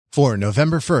For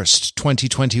November 1st,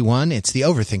 2021, it's the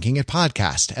Overthinking It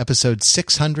podcast, episode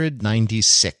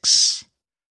 696.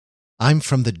 I'm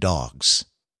from the dogs,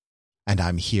 and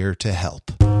I'm here to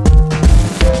help.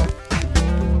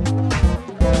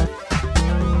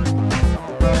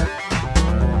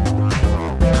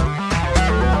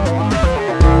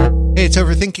 Hey, it's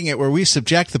Overthinking It, where we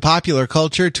subject the popular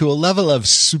culture to a level of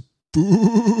spooky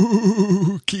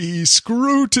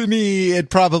scrutiny it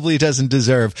probably doesn't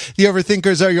deserve. The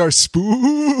Overthinkers are your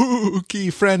spooky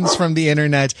friends from the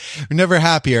internet. We're never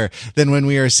happier than when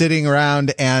we are sitting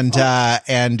around and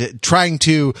trying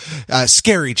to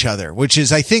scare each other, which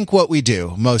is, I think, what we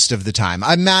do most of the time.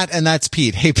 I'm Matt, and that's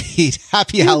Pete. Hey, Pete,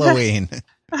 happy Halloween.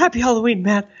 Happy Halloween,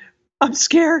 Matt. I'm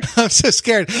scared. I'm so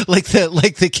scared. Like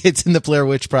the kids in the Blair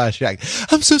Witch Project.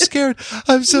 I'm so scared.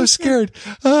 I'm so scared.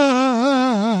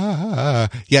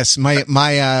 Yes,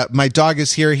 my dog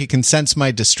is here. He can sense my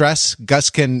distress.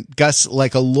 Gus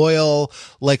like a loyal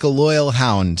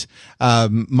hound.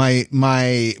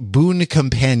 My boon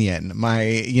companion,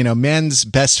 man's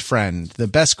best friend, the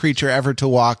best creature ever to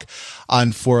walk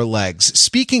on four legs.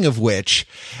 Speaking of which,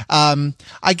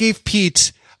 I gave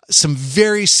Pete some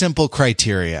very simple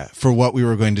criteria for what we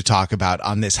were going to talk about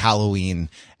on this Halloween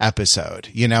episode.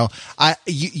 I'm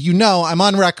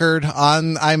on record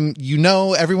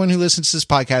everyone who listens to this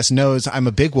podcast knows I'm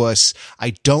a big wuss.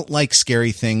 I don't like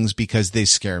scary things because they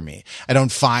scare me. I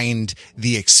don't find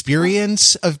the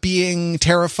experience of being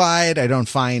terrified. I don't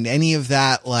find any of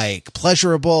that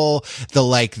pleasurable.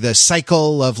 The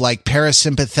cycle of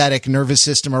parasympathetic nervous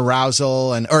system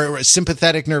arousal or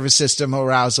sympathetic nervous system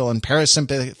arousal and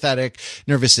parasympathetic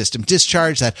nervous system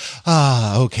discharge that,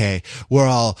 okay,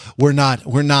 we're not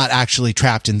actually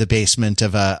trapped in the basement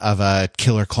of a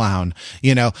killer clown,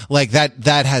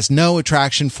 that has no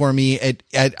attraction for me.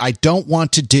 I don't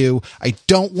want to do,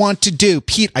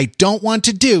 Pete, I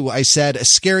said a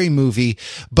scary movie,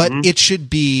 but it should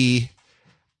be,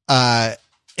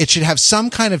 it should have some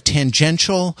kind of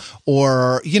tangential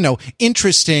or,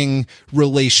 interesting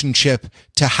relationship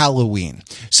to Halloween.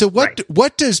 So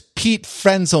what does Pete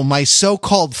Frenzel, my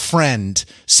so-called friend,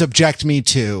 subject me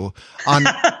to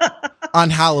on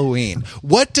Halloween?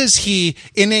 What does he,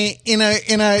 in a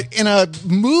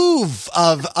move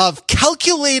of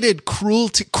calculated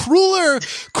cruelty, crueler,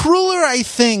 I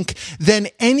think, than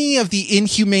any of the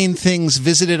inhumane things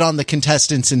visited on the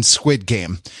contestants in Squid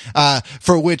Game,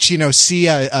 for which, see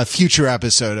a future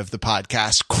episode of the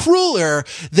podcast, crueler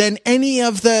than any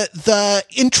of the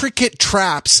intricate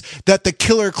traps that the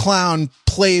killer clown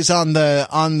plays on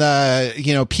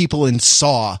the people in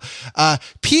Saw.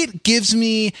 Pete gives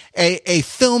me a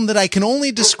film that I can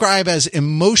only describe as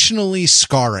emotionally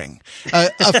scarring.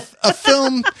 A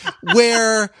film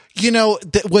where,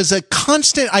 that was a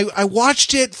constant, I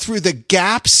watched it through the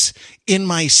gaps in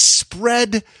my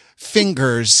spread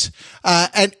fingers,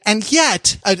 and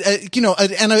yet,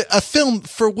 a film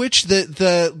for which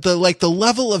the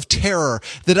level of terror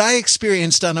that I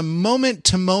experienced on a moment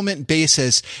to moment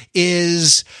basis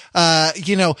is,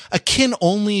 akin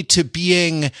only to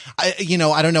being,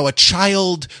 a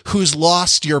child who's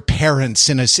lost your parents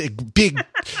in a big,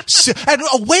 and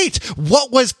wait,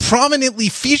 what was prominently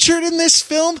featured in this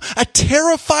film? A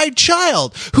terrified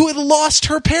child who had lost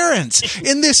her parents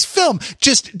in this film.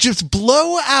 Just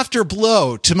blow after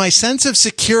blow to my sense of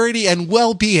security and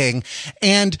well-being,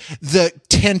 and the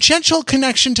tangential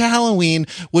connection to Halloween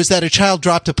was that a child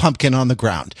dropped a pumpkin on the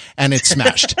ground and it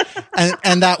smashed.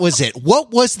 and that was it.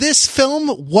 What was this film?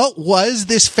 What was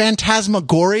this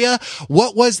phantasmagoria?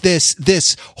 What was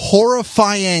this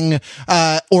horrifying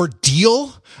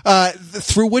ordeal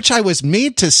through which I was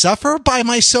made to suffer by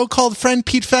my so-called friend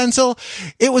Pete Frenzel?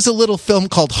 It was a little film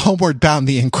called Homeward Bound: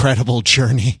 The Incredible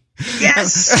Journey.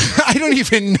 Yes. I don't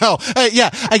even know.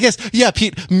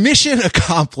 Pete, mission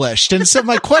accomplished. And so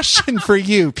my question for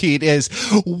you, Pete, is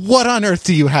what on earth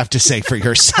do you have to say for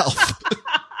yourself?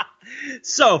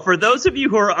 So for those of you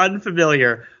who are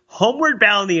unfamiliar, Homeward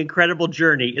Bound: The Incredible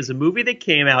Journey is a movie that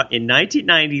came out in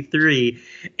 1993,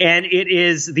 and it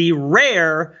is the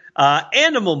rare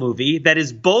animal movie that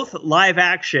is both live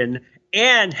action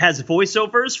and has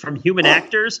voiceovers from human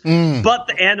actors, but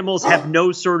the animals have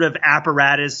no sort of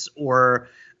apparatus or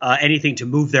anything to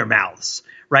move their mouths,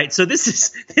 right? So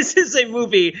this is a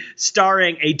movie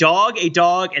starring a dog,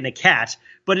 and a cat,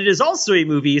 but it is also a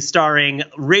movie starring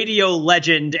radio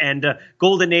legend and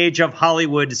golden age of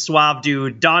Hollywood suave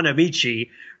dude Don Amici,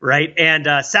 right? And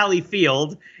Sally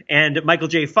Field and Michael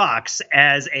J. Fox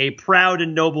as a proud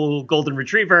and noble golden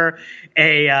retriever,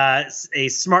 a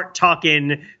smart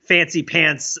talking fancy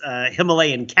pants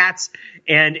Himalayan cats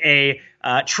and a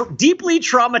deeply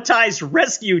traumatized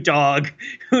rescue dog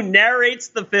who narrates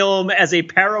the film as a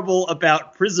parable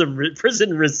about prison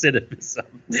recidivism.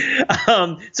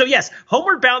 So yes,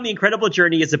 Homeward Bound: The Incredible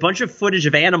Journey is a bunch of footage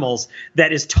of animals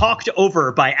that is talked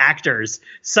over by actors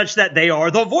such that they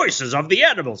are the voices of the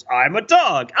animals. I'm a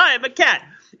dog. I'm a cat.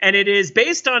 And it is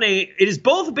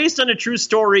both based on a true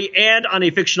story and on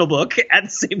a fictional book at the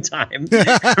same time,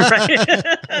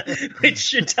 right? Which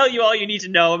should tell you all you need to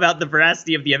know about the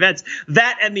veracity of the events.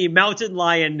 That and the mountain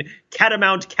lion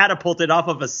catamount catapulted off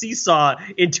of a seesaw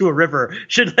into a river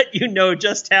should let you know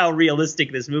just how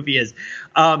realistic this movie is.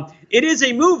 It is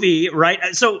a movie,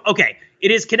 right? So, okay. It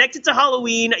is connected to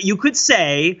Halloween, you could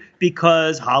say,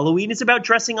 because Halloween is about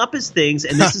dressing up as things,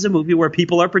 and this is a movie where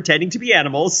people are pretending to be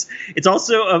animals. It's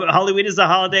also Halloween is a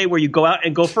holiday where you go out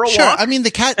and go for a walk. Sure, I mean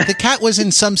the cat was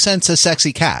in some sense a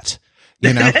sexy cat.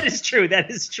 You know? That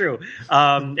is true.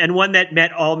 And one that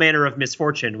met all manner of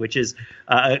misfortune, which is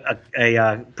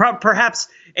perhaps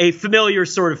a familiar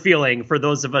sort of feeling for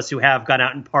those of us who have gone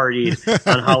out and partied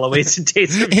on Halloween's and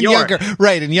days of yore.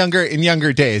 In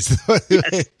younger days,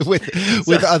 yes.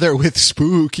 with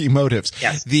spooky motives.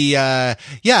 Yes.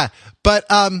 But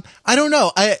I don't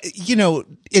know.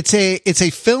 It's a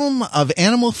film of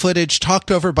animal footage talked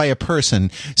over by a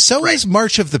person. So is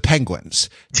March of the Penguins.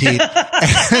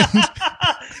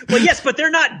 Well, yes, but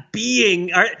they're not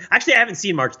being. Actually, I haven't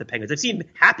seen March of the Penguins. I've seen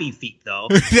Happy Feet, though.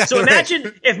 So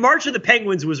imagine if March of the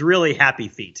Penguins was really Happy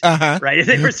Feet, right? If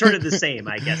they were sort of the same,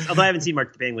 I guess. Although I haven't seen March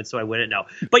of the Penguins, so I wouldn't know.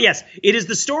 But yes, it is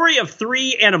the story of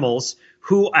three animals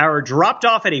who are dropped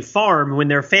off at a farm when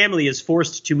their family is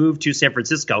forced to move to San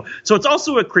Francisco. So it's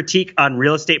also a critique on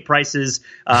real estate prices,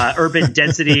 urban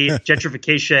density,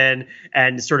 gentrification,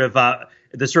 and sort of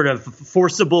the sort of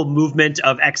forcible movement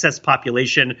of excess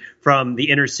population from the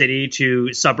inner city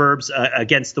to suburbs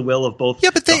against the will of both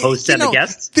the host and the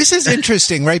guests. This is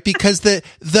interesting, right? Because the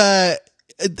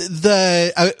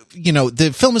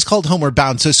film is called Homeward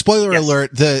Bound. So spoiler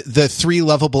alert, the three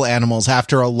lovable animals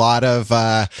after a lot of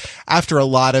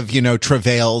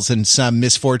travails and some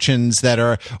misfortunes that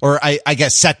are, or I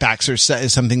guess setbacks or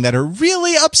something that are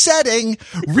really upsetting,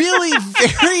 really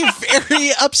very, very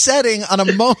upsetting on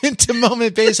a moment to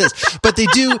moment basis. But they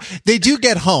do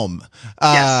get home.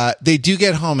 They do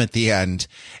get home at the end.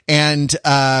 And,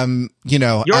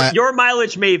 your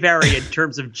mileage may vary in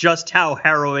terms of just how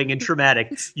harrowing and traumatic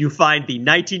you find the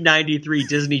 1993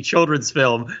 Disney children's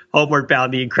film, Homeward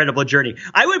Bound: The Incredible Journey.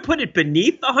 I would put it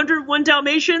beneath 101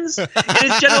 Dalmatians in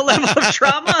its general level of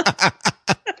trauma.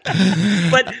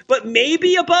 but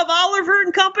maybe above Oliver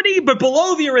and Company, but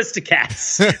below the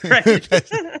Aristocats, right?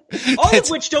 All of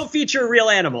which don't feature real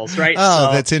animals, right?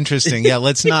 Oh, that's interesting. Yeah,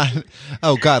 let's not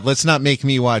make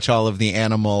me watch all of the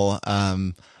animal,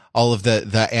 all of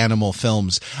the animal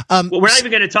films. Well, we're not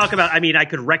even going to talk about, I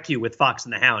could wreck you with Fox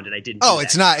and the Hound, and I didn't. I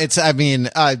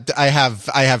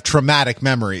have traumatic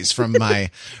memories from my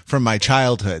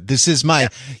childhood. This is my,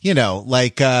 this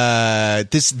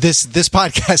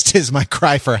podcast is my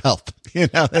cry for help.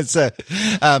 It's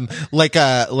like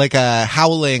a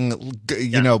howling,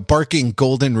 barking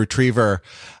golden retriever,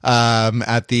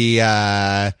 at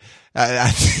the,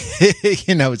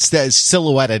 it's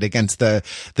silhouetted against the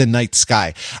night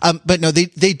sky. But no, they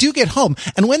do get home.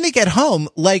 And when they get home,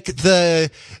 like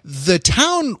the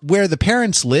town where the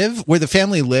parents live, where the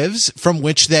family lives, from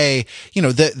which they,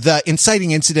 the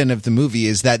inciting incident of the movie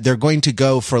is that they're going to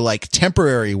go for like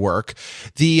temporary work.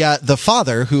 The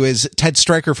father, who is Ted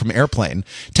Stryker from Airplane,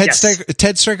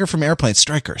 Ted Stryker from Airplane,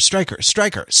 Stryker,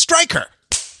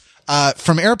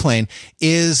 from Airplane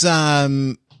is,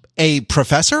 a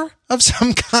professor of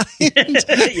some kind.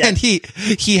 And he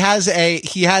has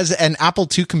an Apple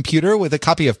II computer with a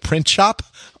copy of Print Shop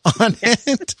on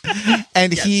it.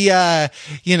 And he,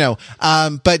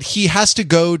 but he has to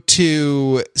go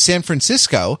to San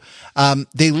Francisco.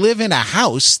 They live in a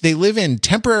house. They live in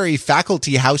temporary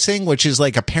faculty housing, which is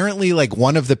like apparently like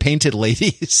one of the Painted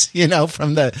Ladies,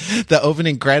 from the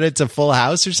opening credits of Full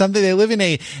House or something. They live in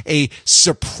a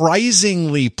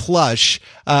surprisingly plush,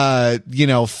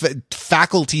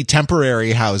 faculty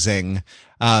temporary housing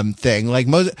thing. Like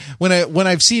when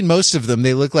I've seen most of them,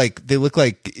 they look like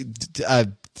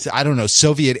I don't know,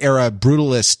 Soviet era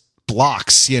brutalist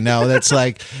blocks, that's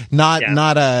like not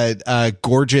a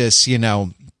gorgeous,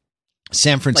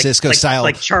 San Francisco style,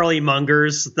 like Charlie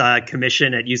Munger's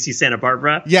commission at UC Santa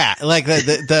Barbara. Yeah, like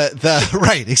the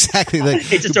right, exactly.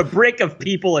 It's just a brick of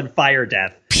people and fire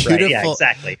death. beautiful, right? Yeah,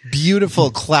 exactly.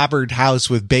 Beautiful clapboard house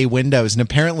with bay windows, and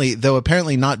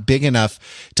apparently not big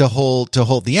enough to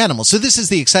hold the animals. So this is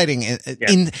the exciting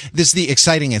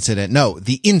incident. No,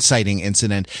 the inciting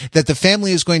incident that the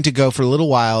family is going to go for a little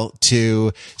while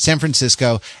to San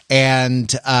Francisco,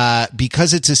 and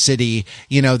because it's a city,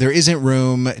 there isn't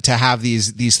room to have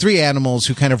these three animals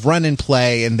who kind of run and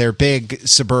play in their big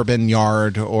suburban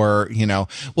yard, or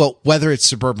whether it's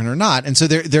suburban or not. And so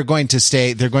they're going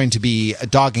to be a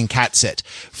dog and cat sit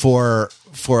for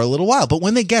a little while. But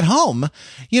when they get home,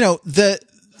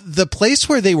 the place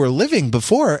where they were living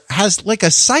before has like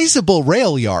a sizable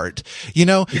rail yard.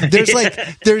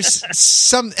 There's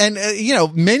some, and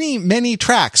many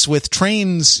tracks with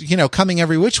trains, coming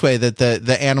every which way that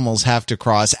the animals have to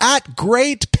cross at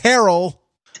great peril.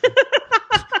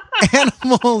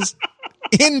 Animals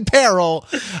in peril.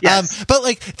 Yes. But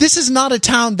like, this is not a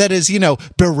town that is,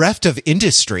 bereft of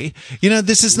industry.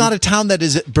 This is not a town that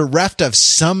is bereft of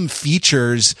some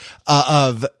features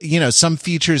of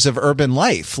urban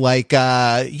life, like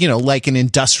an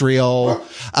industrial,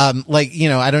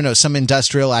 some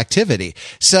industrial activity.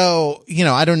 So,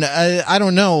 I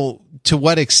don't know to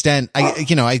what extent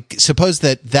I suppose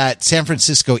that San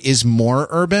Francisco is more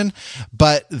urban,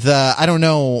 but I don't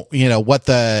know, what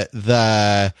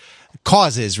the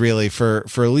cause is really for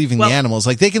leaving the animals.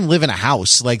 Like, they can live in a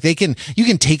house, like you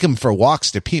can take them for walks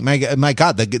to pee. My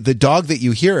God, the dog that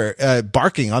you hear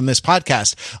barking on this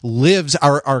podcast lives,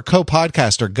 our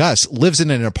co-podcaster Gus lives in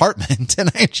an apartment,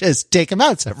 and I just take him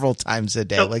out several times a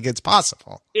day. So, like, it's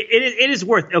possible. It is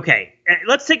worth, okay,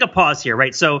 let's take a pause here,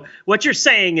 right? So what you're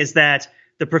saying is that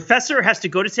the professor has to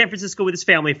go to San Francisco with his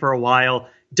family for a while,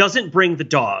 doesn't bring the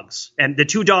dogs, and the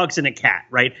two dogs and a cat,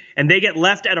 right? And they get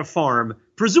left at a farm,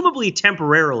 presumably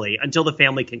temporarily, until the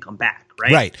family can come back,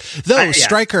 right? Right. Though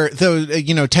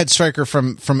Ted Stryker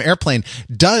from Airplane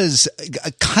does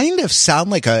kind of sound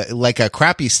like a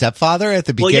crappy stepfather at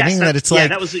the beginning. Well, yes,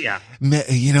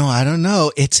 I don't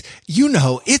know.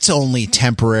 It's only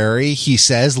temporary, he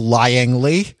says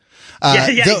lyingly.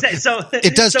 Exactly. So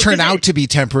it does turn out to be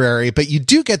temporary, but you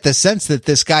do get the sense that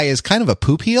this guy is kind of a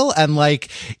poop heel and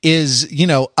is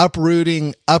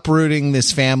uprooting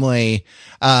this family,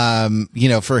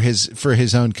 for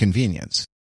his own convenience.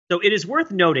 So it is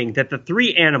worth noting that the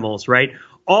three animals, right,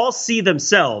 all see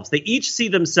themselves. They each see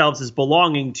themselves as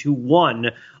belonging to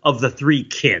one of the three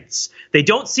kids. They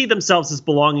don't see themselves as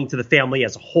belonging to the family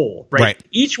as a whole, right?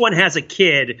 Each one has a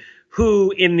kid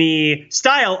who, in the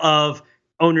style of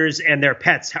owners and their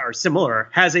pets are similar,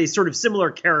 has a sort of similar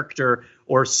character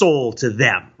or soul to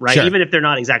them, right? Sure. Even if they're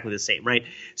not exactly the same, right?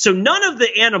 So none of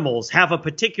the animals have a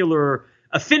particular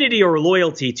affinity or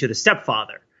loyalty to the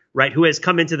stepfather, right? Who has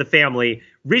come into the family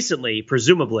recently,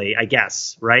 presumably, I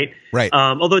guess, right? Right.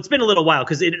 Although it's been a little while,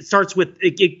 because it starts with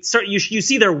you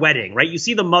see their wedding, right? You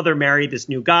see the mother marry this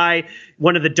new guy.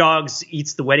 One of the dogs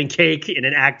eats the wedding cake in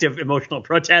an act of emotional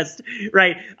protest,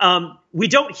 right? We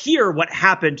don't hear what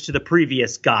happened to the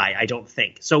previous guy, I don't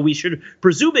think. So we should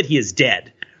presume that he is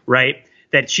dead, right?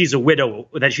 That she's a widow,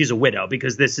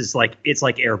 because this is it's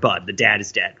like Air Bud. The dad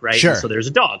is dead, right? Sure. And so there's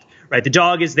a dog, right? The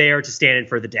dog is there to stand in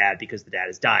for the dad because the dad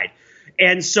has died.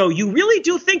 And so you really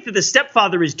do think that the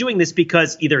stepfather is doing this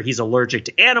because either he's allergic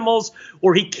to animals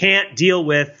or he can't deal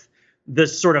with the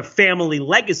sort of family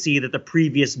legacy that the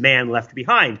previous man left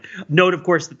behind. Note, of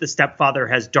course, that the stepfather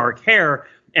has dark hair,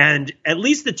 and at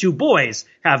least the two boys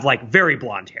have very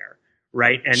blonde hair,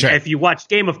 right? And sure. If you watch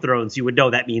Game of Thrones, you would know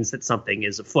that means that something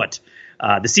is afoot.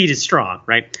 The seed is strong,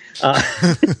 right?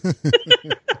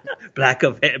 Black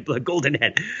of head, golden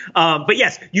head. But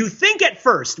yes, you think at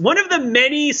first, one of the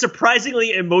many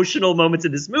surprisingly emotional moments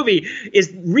in this movie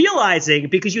is realizing,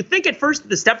 because you think at first that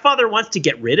the stepfather wants to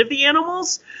get rid of the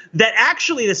animals, that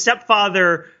actually the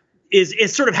stepfather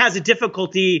is sort of has a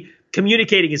difficulty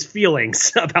communicating his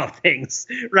feelings about things,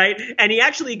 right? And he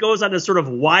actually goes on a sort of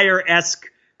Wire-esque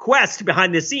quest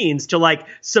behind the scenes to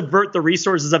subvert the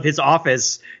resources of his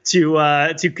office to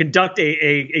conduct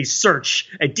a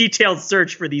search, a detailed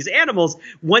search for these animals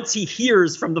once he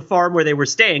hears from the farm where they were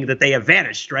staying that they have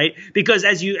vanished, right? Because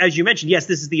as you mentioned, yes,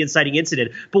 this is the inciting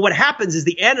incident, but what happens is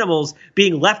the animals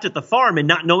being left at the farm and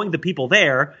not knowing the people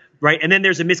there, right? And then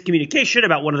there's a miscommunication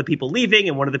about one of the people leaving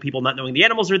and one of the people not knowing the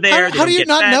animals are there. How do you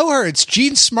not know her? It's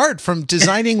Jean Smart from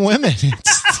Designing Women.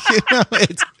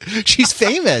 She's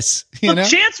famous.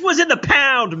 Chance was in the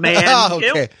pound, man. Oh,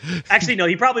 okay. Actually, no,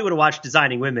 he probably would have watched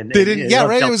Designing Women. They didn't. Yeah,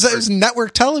 right. It was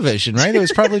network television, right? It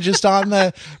was probably just on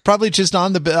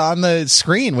the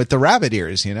screen with the rabbit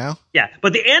ears. Yeah,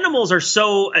 but the animals are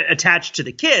so attached to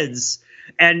the kids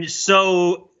and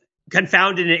so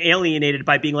confounded and alienated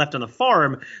by being left on the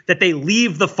farm that they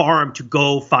leave the farm to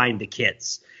go find the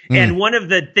kids. And one of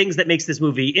the things that makes this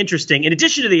movie interesting, in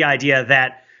addition to the idea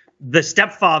that the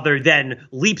stepfather then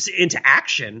leaps into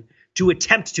action to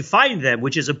attempt to find them,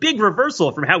 which is a big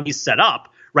reversal from how he's set up,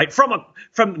 right? From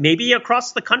maybe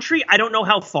across the country. I don't know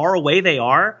how far away they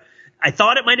are. I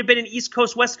thought it might have been an East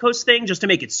Coast, West Coast thing just to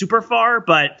make it super far,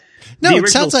 but no, it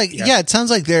sounds like, it sounds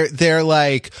like they're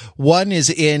like, one is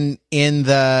in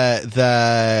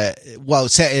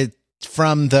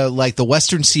from the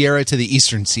Western Sierra to the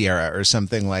Eastern Sierra or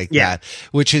something like that,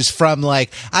 which is from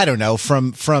like, I don't know,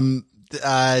 from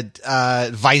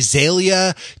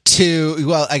Visalia to,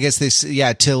 well, I guess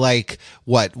to like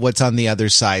what's on the other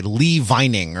side, Lee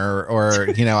Vining or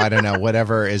I don't know,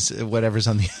 whatever's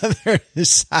on the other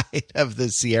side of the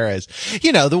Sierras,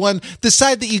 the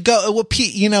side that you go,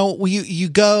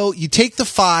 you take the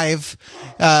 5,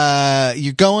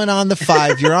 you're going on the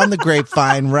 5, you're on the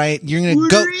Grapevine, right? You're going to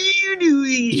go,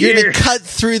 you're going to cut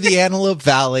through the Antelope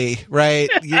Valley, right?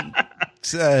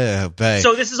 So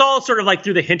this is all sort of like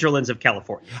through the hinterlands of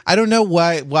California. I don't know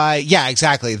why. Yeah,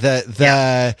 exactly.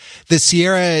 The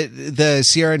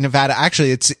Sierra Nevada.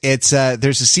 Actually, it's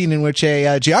there's a scene in which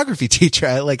a geography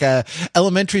teacher, like a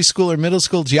elementary school or middle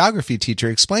school geography teacher,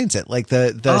 explains it. Like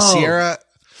the Sierra,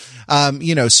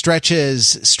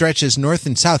 stretches north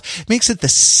and south, makes it the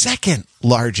second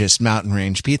largest mountain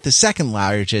range, Pete, the second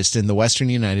largest in the Western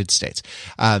United States.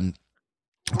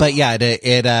 But yeah,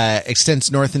 it extends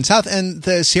north and south, and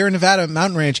the Sierra Nevada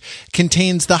mountain range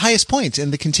contains the highest point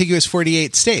in the contiguous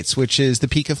 48 states, which is the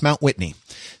peak of Mount Whitney.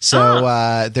 So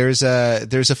there's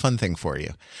a fun thing for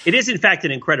you. It is, in fact,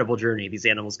 an incredible journey these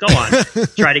animals go on,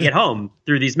 try to get home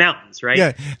through these mountains, right?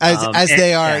 Yeah,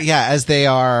 as they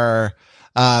are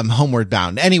homeward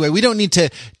bound. Anyway, we don't need to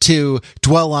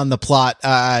dwell on the plot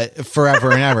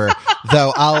forever and ever.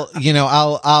 Though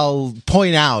I'll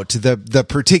point out the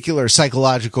particular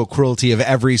psychological cruelty of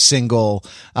every single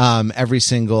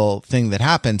thing that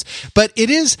happens. But it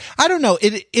is, I don't know,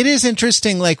 it is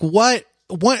interesting, like what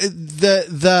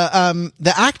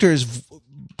the actors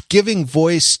giving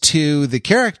voice to the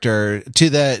character, to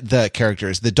the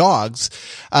characters, the dogs,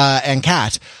 and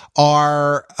cat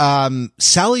are,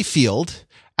 Sally Field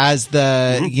as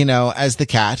as the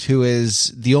cat, who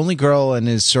is the only girl and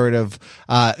is sort of,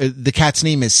 the cat's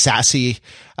name is Sassy,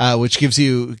 which gives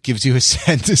you a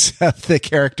sense of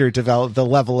the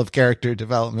level of character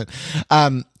development,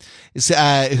 who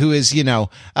is,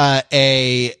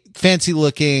 a fancy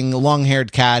looking long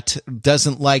haired cat,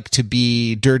 doesn't like to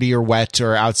be dirty or wet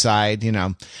or outside,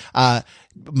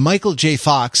 Michael J.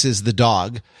 Fox is the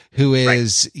dog, who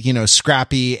is,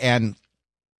 scrappy and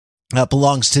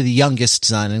belongs to the youngest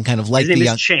son, and kind of like his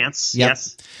name is Chance. Yep.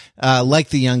 Yes. Like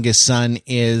the youngest son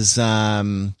is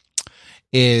I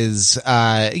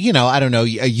don't know, a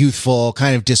youthful,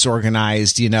 kind of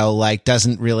disorganized, like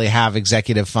doesn't really have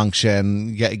executive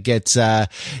function, gets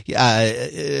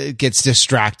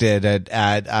distracted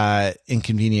at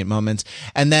inconvenient moments.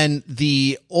 And then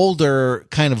the older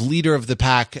kind of leader of the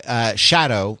pack,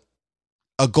 Shadow,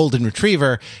 a golden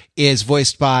retriever, is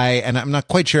voiced by, and I'm not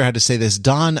quite sure how to say this,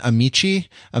 Don Ameche.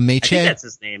 I think that's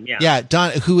his name. Yeah. Yeah. Don,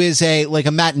 who is a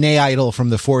matinee idol from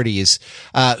the 40s,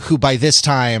 who by this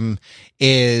time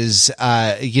is,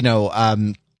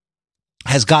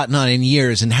 has gotten on in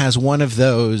years and has one of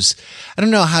those, I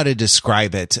don't know how to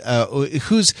describe it.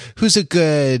 Who's a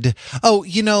good,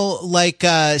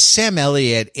 Sam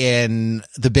Elliott in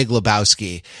The Big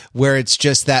Lebowski, where it's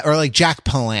just that, or like Jack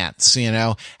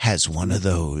Palance, has one of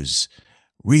those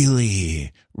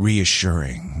really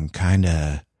reassuring kind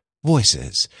of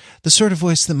voices, the sort of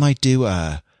voice that might do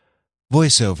a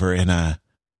voiceover in a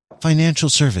financial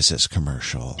services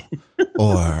commercial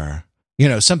or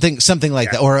something like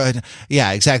that. Or,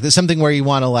 yeah, exactly. Something where you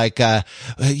want to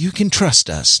you can trust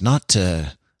us not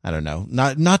to, I don't know,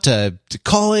 not to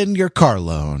call in your car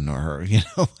loan or,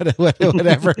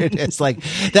 whatever it is like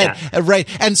that. Yeah. Right.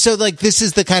 And so this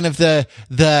is the kind of the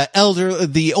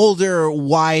older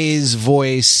wise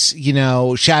voice,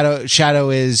 Shadow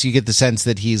is, you get the sense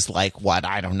that he's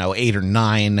I don't know, 8 or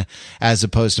 9, as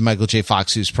opposed to Michael J.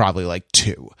 Fox, who's probably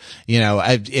 2,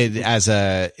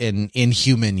 in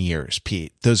human years,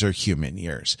 Pete, those are human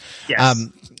years. Yes.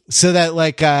 So that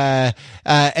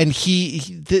and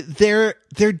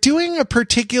they're doing a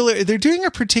particular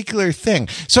thing.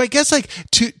 So I guess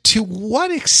to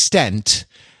what extent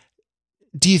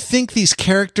do you think these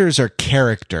characters are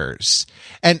characters?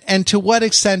 And to what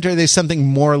extent are they something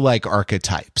more like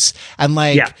archetypes? And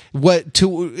like, what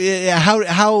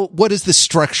is the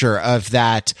structure of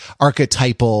that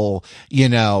archetypal,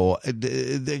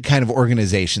 the kind of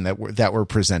organization that we're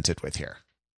presented with here?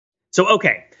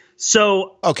 Okay.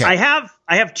 I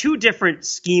have two different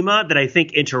schema that I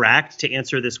think interact to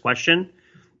answer this question.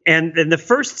 And then the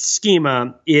first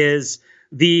schema is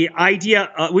the idea,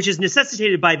 which is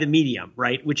necessitated by the medium,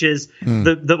 right? Which is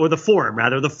the form,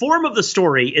 rather. The form of the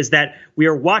story is that we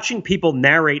are watching people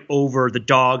narrate over the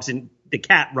dogs and the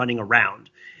cat running around.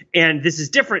 And this is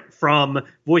different from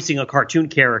voicing a cartoon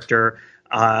character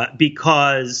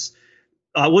because,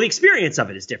 the experience of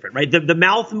it is different, right? The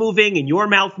mouth moving and your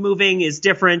mouth moving is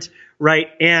different, right?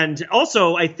 And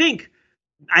also, I think,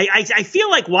 I feel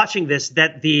like watching this,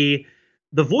 that the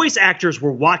voice actors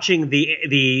were watching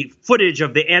the footage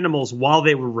of the animals while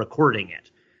they were recording it.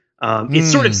 It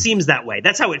sort of seems that way.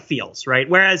 That's how it feels, right?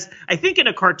 Whereas I think in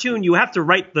a cartoon, you have to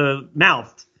write the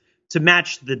mouth to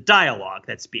match the dialogue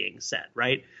that's being said,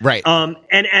 right? Right. And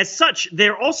as such,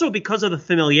 they're also, because of the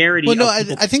familiarity. Well, no, I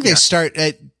think they start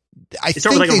at. They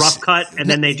start with like a rough cut, and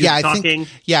then they do the talking.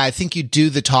 I think you do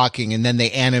the talking, and then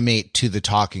they animate to the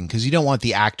talking, because you don't want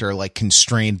the actor like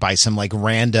constrained by some like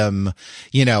random,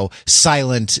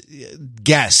 silent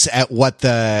guess at what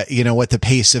the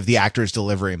pace of the actor's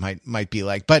delivery might be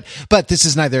like. But this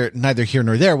is neither here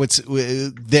nor there.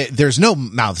 There's no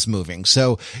mouths moving,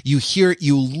 so you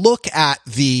look at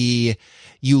the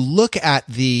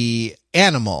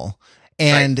animal.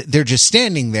 And they're just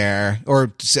standing there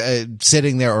or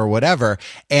sitting there or whatever,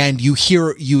 and you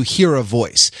hear a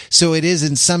voice. So it is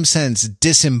in some sense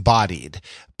disembodied,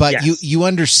 but you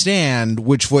understand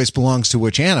which voice belongs to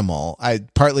which animal.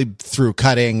 Partly through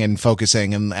cutting and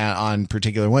focusing on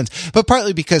particular ones, but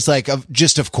partly because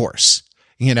of course.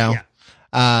 It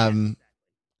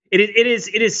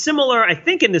is similar, I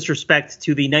think, in this respect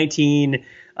to the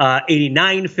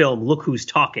 1989 film Look Who's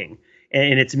Talking.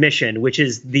 In its mission, which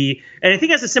is and I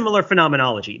think has a similar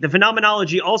phenomenology. The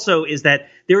phenomenology also is that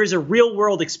there is a real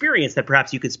world experience that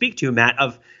perhaps you could speak to, Matt,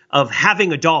 of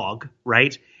having a dog,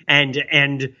 right?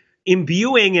 And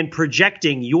imbuing and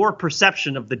projecting your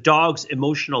perception of the dog's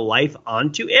emotional life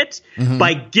onto it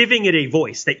by giving it a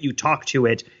voice that you talk to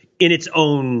it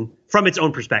from its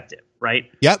own perspective, right?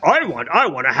 Yep. I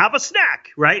want to have a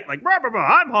snack, right? Like, blah, blah, blah,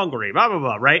 I'm hungry, blah, blah,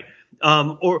 blah, right?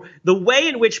 Or the way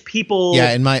in which people...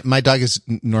 Yeah, and my dog is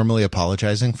normally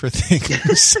apologizing for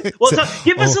things. Well,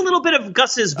 give us a little bit of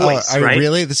Gus's voice, right?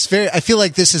 Really? I feel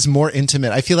like this is more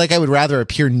intimate. I feel like I would rather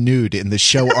appear nude in the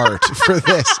show art for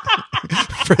this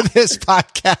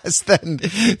podcast than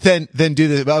do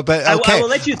this. But okay. I will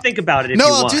let you think about it if you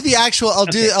want. No, I'll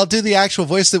do the actual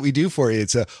voice that we do for you.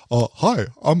 It's hi,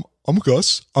 I'm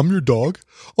Gus. I'm your dog.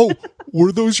 Oh,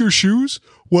 were those your shoes?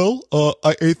 Well,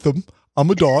 I ate them. I'm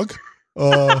a dog.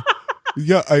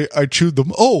 Yeah, I chewed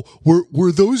them. Oh,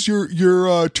 were those your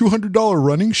 $200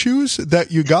 running shoes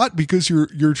that you got because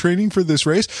you're training for this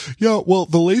race? Yeah, well,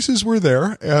 the laces were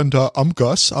there, and I'm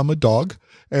Gus. I'm a dog,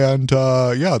 and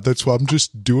that's why I'm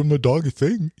just doing my dog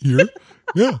thing here.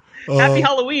 Yeah. Happy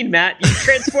Halloween, Matt. You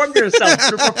transformed yourself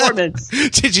through performance.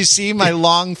 Did you see my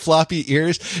long floppy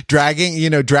ears dragging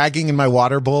in my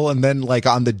water bowl and then like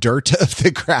on the dirt of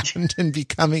the ground and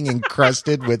becoming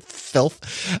encrusted with filth?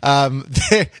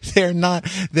 They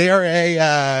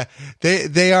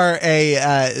are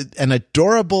an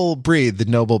adorable breed, the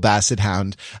Noble Basset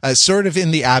Hound, sort of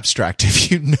in the abstract. If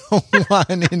you know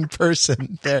one in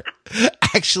person, they're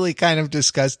actually kind of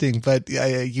disgusting, but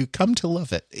you come to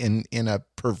love it in a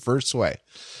perverse way.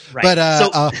 Right. But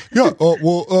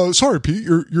sorry, Pete,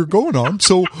 you're going on.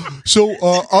 So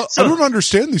I don't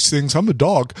understand these things. I'm a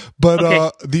dog, but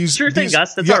okay. These sure thing,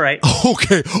 Gus. That's all right.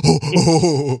 Okay.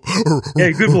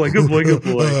 Hey, good boy.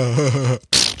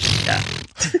 Yeah.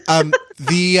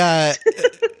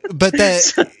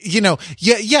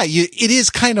 It is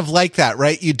kind of like that,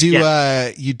 right? You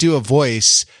do a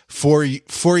voice for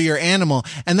your animal,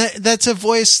 and that's a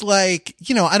voice like,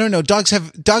 I don't know, dogs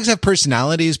have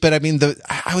personalities, but I mean,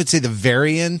 I would say the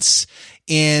variance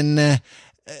in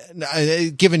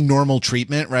given normal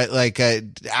treatment, right? Like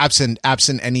absent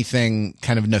anything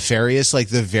kind of nefarious, like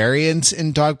the variance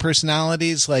in dog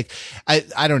personalities, like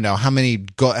I don't know how many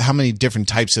different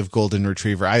types of golden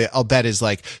retriever I'll bet is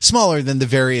like smaller than the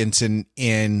variance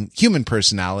in human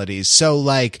personalities. So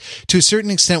like to a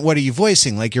certain extent, what are you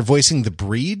voicing? Like you're voicing the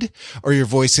breed, or you're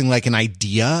voicing like an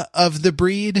idea of the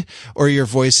breed, or you're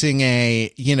voicing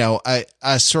a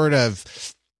sort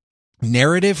of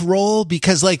narrative role,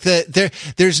 because like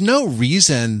there's no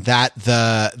reason that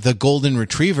the golden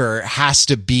retriever has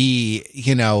to be,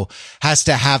 has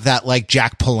to have that like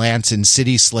Jack Palance in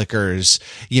City Slickers,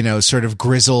 sort of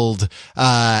grizzled,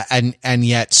 and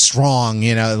yet strong,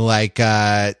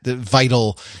 the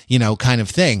vital, kind of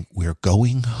thing. We're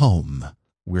going home.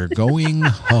 We're going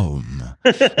home.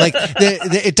 Like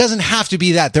it doesn't have to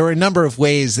be that. There are a number of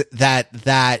ways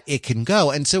that it can go.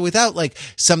 And so without like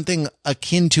something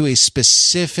akin to a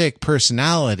specific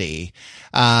personality,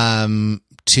 to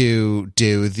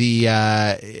do the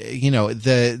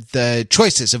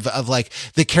choices of like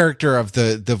the character of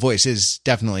the voice is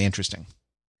definitely interesting.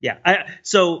 Yeah.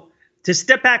 So to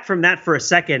step back from that for a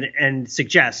second and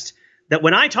suggest that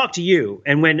when I talk to you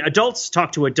and when adults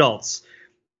talk to adults,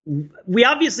 we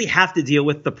obviously have to deal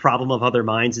with the problem of other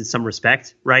minds in some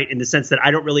respect, right? In the sense that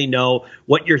I don't really know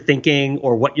what you're thinking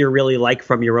or what you're really like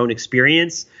from your own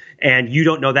experience, and you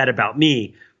don't know that about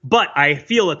me. But I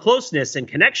feel a closeness and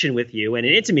connection with you and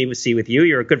an intimacy with you.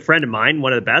 You're a good friend of mine,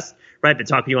 one of the best, right? I've been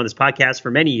talking to you on this podcast for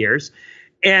many years.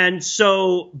 And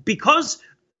so because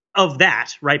of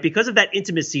that, right? Because of that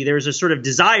intimacy, there's a sort of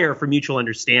desire for mutual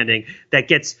understanding that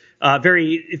gets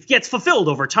it gets fulfilled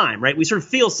over time, right? We sort of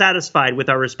feel satisfied with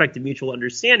our respective mutual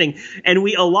understanding, and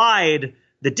we elide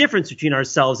the difference between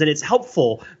ourselves. And it's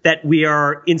helpful that we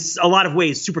are in a lot of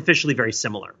ways superficially very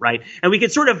similar, right? And we can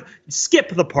sort of skip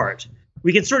the part.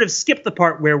 We can sort of skip the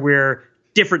part where we're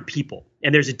different people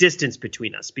and there's a distance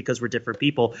between us because we're different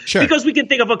people. Sure. Because we can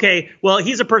think of, okay, well,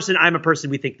 he's a person, I'm a person,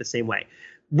 we think the same way.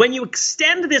 When you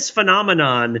extend this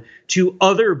phenomenon to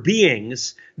other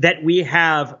beings that we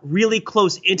have really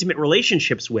close, intimate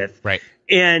relationships with, right,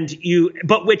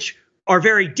 but which are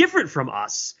very different from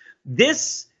us,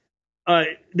 this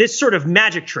sort of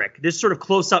magic trick, this sort of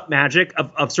close-up magic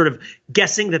of sort of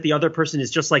guessing that the other person is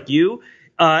just like you,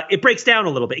 it breaks down a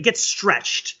little bit. It gets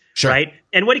stretched. Sure. Right.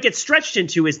 And what it gets stretched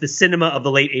into is the cinema of the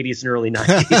late 80s and early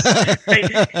 90s.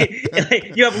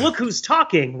 Right? You have Look Who's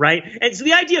Talking. Right. And so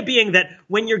the idea being that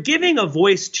when you're giving a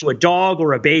voice to a dog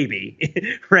or a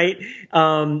baby, right,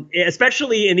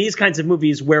 especially in these kinds of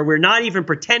movies where we're not even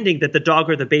pretending that the dog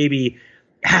or the baby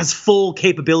has full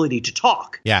capability to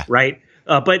talk. Yeah. Right.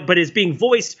 But is being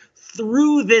voiced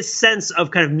through this sense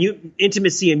of kind of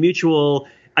intimacy and mutual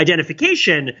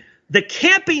identification. The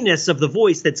campiness of the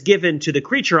voice that's given to the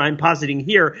creature I'm positing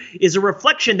here is a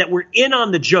reflection that we're in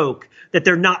on the joke, that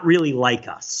they're not really like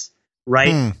us,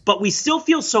 right? But we still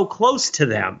feel so close to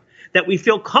them that we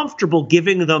feel comfortable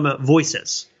giving them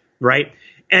voices, right?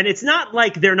 And it's not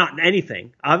like they're not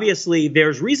anything. Obviously,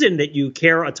 there's reason that you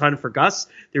care a ton for Gus.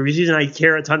 There's reason I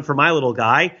care a ton for my little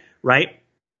guy, right?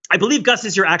 I believe Gus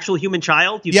is your actual human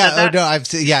child. You've said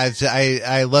that?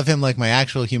 I love him like my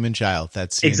actual human child.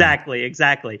 That's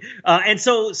exactly. And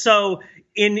so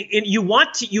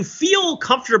you feel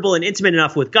comfortable and intimate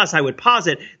enough with Gus, I would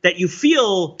posit, that you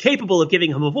feel capable of giving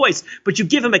him a voice, but you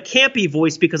give him a campy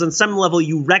voice because on some level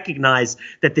you recognize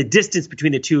that the distance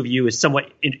between the two of you is somewhat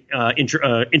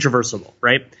intraversible,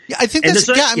 right? Yeah, I think that's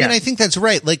I think that's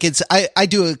right. Like I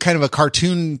do a kind of a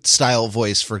cartoon style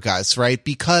voice for Gus, right?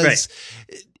 Because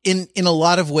in a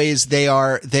lot of ways they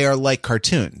are like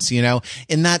cartoons, in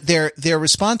that their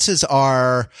responses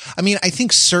are, I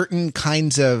think certain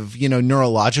kinds of,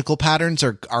 neurological patterns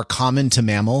are common to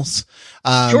mammals.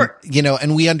 Sure.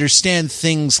 And we understand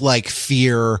things like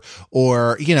fear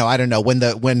or, I don't know,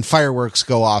 when fireworks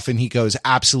go off and he goes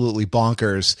absolutely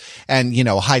bonkers and,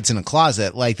 hides in a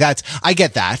closet, like I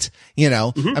get that,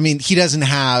 Mm-hmm. he doesn't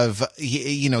have,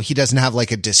 he doesn't have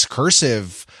like a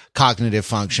discursive cognitive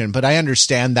function, but I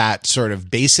understand that sort of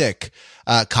basic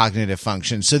cognitive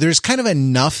function. So there's kind of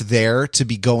enough there to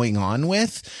be going on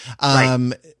with,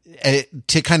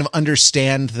 to kind of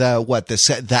understand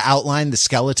the outline, the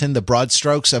skeleton, the broad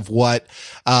strokes of what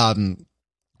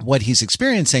he's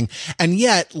experiencing. And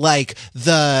yet, like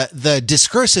the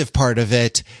discursive part of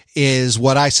it is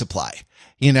what I supply.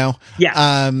 Yeah.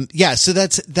 So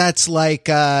that's like,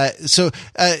 Gus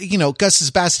is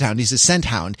a basset hound. He's a scent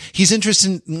hound. He's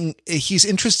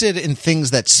interested in things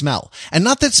that smell, and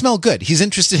not that smell good. He's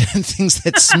interested in things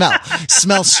that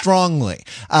smell strongly.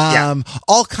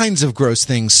 All kinds of gross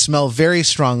things smell very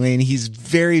strongly, and he's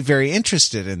very, very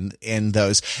interested in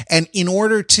those. And in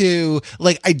order to,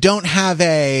 I don't have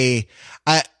a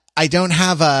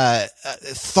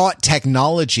thought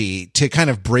technology to kind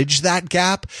of bridge that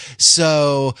gap.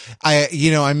 So I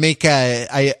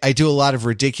do a lot of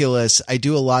ridiculous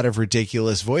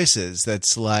voices.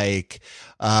 That's like,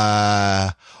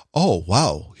 oh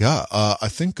wow, yeah, I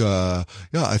think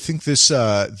this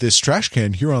trash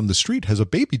can here on the street has a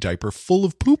baby diaper full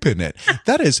of poop in it.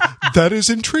 That is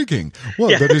intriguing.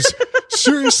 Well, that is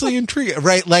seriously intriguing,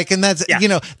 right? Like, and that's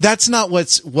that's not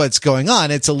what's going on.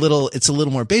 It's a little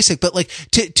more basic, but like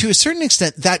to a certain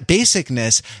extent, that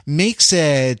basicness makes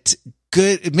it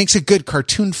good. It makes it good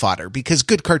cartoon fodder, because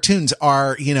good cartoons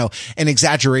are, an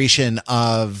exaggeration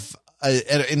of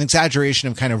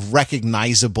kind of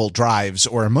recognizable drives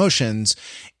or emotions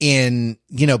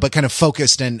but kind of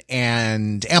focused and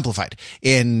amplified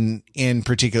in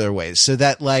particular ways. So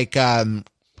that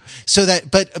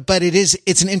but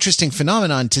it's an interesting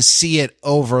phenomenon to see it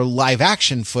over live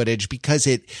action footage, because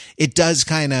it does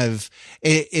kind of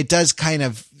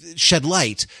shed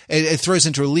light. It throws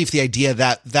into relief the idea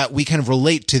that we kind of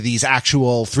relate to these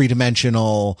actual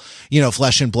three-dimensional,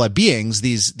 flesh and blood beings,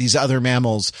 these other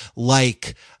mammals,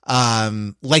 like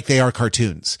they are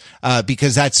cartoons,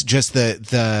 because that's just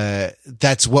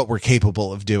that's what we're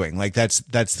capable of doing. Like that's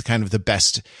the kind of the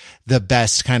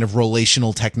best kind of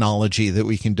relational technology that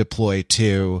we can deploy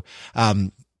to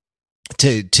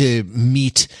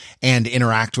meet and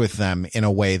interact with them in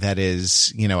a way that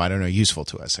is, useful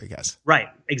to us, I guess. Right.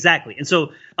 Exactly. And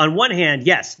so on one hand,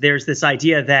 yes, there's this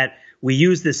idea that we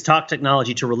use this talk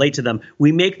technology to relate to them.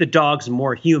 We make the dogs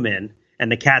more human and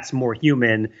the cats more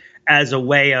human as a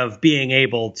way of being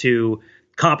able to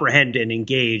comprehend and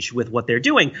engage with what they're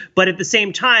doing. But at the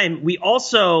same time, we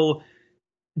also,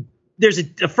 there's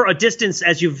a distance,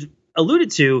 as you've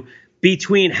alluded to,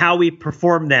 between how we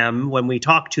perform them when we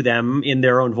talk to them in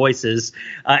their own voices,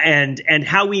 and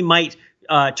how we might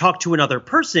talk to another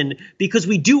person, because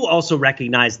we do also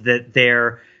recognize that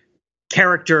their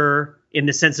character, in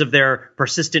the sense of their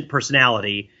persistent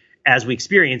personality as we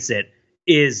experience it,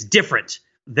 is different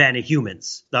than a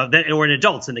human's, or an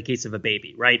adult's in the case of a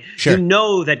baby, right? Sure. You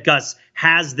know that Gus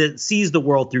sees the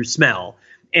world through smell.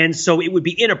 And so it would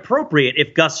be inappropriate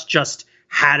if Gus just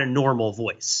had a normal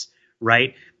voice,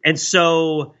 right? And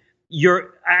so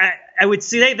I would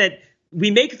say that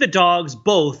we make the dogs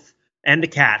both, and the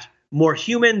cat, more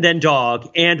human than dog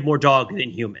and more dog than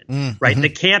human, right? The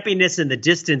campiness and the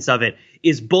distance of it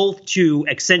is both to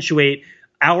accentuate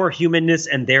our humanness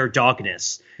and their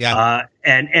dogness. Yeah.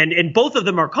 And both of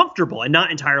them are comfortable and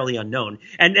not entirely unknown.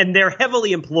 And they're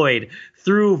heavily employed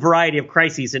through a variety of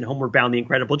crises in Homeward Bound: The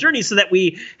Incredible Journey, so that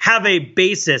we have a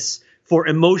basis for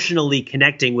emotionally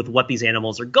connecting with what these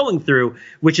animals are going through,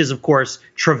 which is, of course,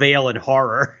 travail and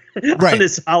horror. Right. On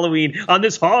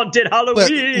this haunted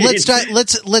Halloween.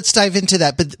 Let's dive into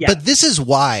that. But this is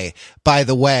why, by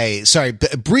the way, sorry,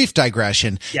 brief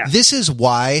digression. Yeah. This is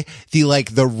why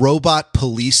the robot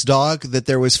police dog that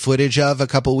there was footage of a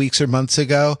couple weeks or months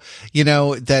ago,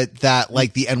 that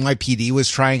like the NYPD was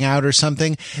trying out or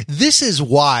something. This is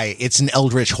why it's an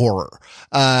eldritch horror.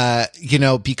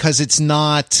 Because it's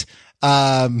not,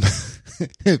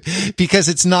 because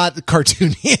it's not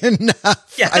cartoony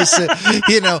enough,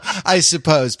 I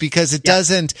suppose, because it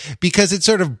doesn't, because it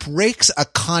sort of breaks a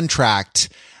contract.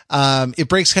 It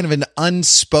breaks kind of an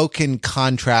unspoken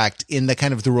contract in the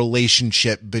kind of the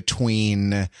relationship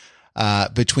between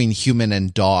human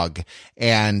and dog,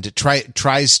 and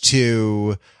tries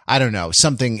to, I don't know,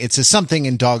 it's a something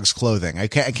in dog's clothing. I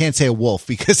can't say a wolf,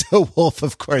 because a wolf,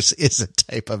 of course, is a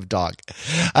type of dog.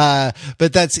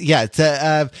 But that's,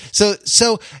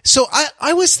 so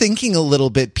I was thinking a little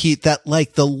bit, Pete, that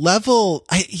like the level,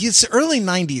 it's early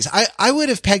 90s. I would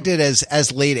have pegged it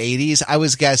as late 80s. I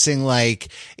was guessing like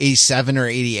 87 or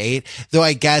 88, though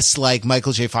I guess like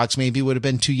Michael J. Fox maybe would have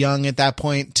been too young at that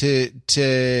point to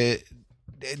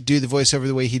do the voiceover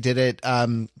the way he did it,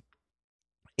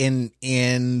 in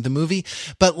the movie.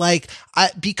 But like,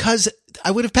 because I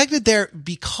would have pegged it there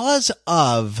because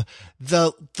of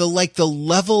the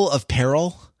level of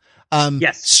peril,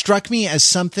 struck me as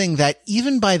something that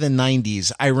even by the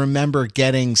 90s, I remember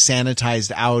getting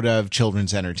sanitized out of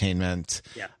children's entertainment,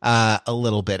 a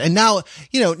little bit. And now,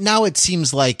 now it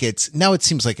seems like it's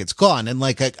gone, and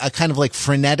like a kind of like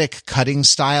frenetic cutting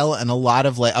style and a lot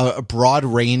of like a broad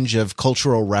range of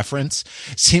cultural reference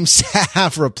seems to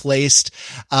have replaced,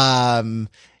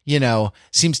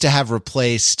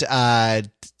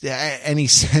 any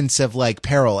sense of like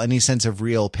peril, any sense of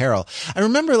real peril. I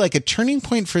remember like a turning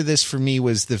point for this for me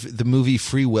was the movie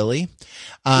Free Willy.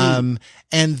 And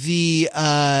the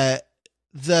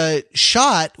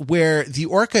shot where the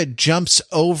orca jumps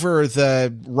over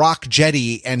the rock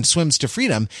jetty and swims to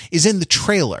freedom is in the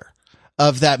trailer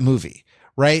of that movie.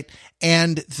 Right.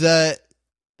 And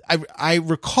I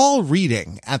recall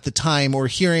reading at the time or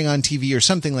hearing on TV or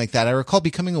something like that. I recall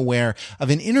becoming aware of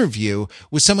an interview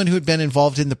with someone who had been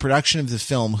involved in the production of the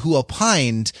film who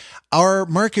opined, our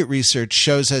market research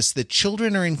shows us that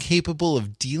children are incapable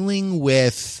of dealing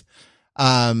with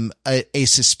a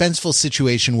suspenseful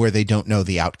situation where they don't know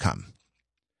the outcome.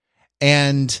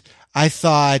 And I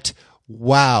thought,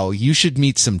 wow, you should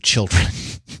meet some children.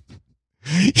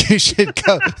 You should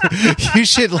go,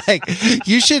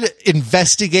 you should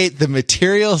investigate the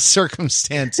material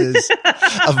circumstances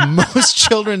of most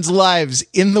children's lives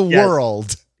in the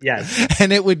world. Yes.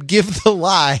 And it would give the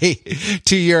lie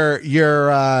to your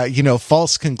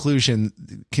false conclusion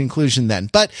then.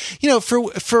 But,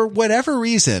 for whatever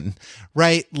reason,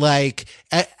 right? Like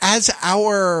as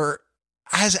our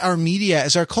media,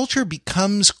 as our culture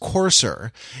becomes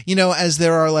coarser, as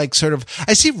there are like sort of,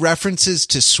 I see references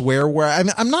to swear word.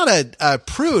 I'm not a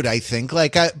prude, I think,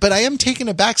 but I am taken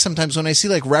aback sometimes when I see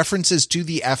like references to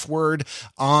the F word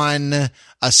on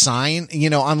a sign,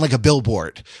 on like a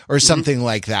billboard or something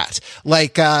like that.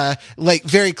 Like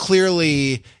very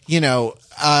clearly,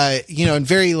 and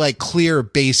very like clear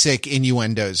basic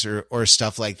innuendos or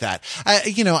stuff like that.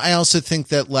 I also think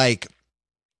that like,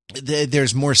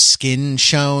 there's more skin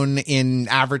shown in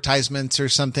advertisements or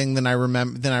something than I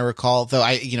recall, though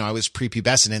I was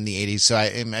prepubescent in the 80s, so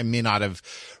I may not have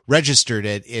registered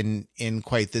it in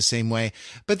quite the same way.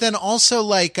 But then also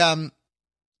like,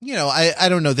 I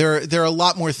don't know. There are a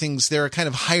lot more things. There are kind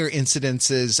of higher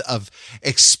incidences of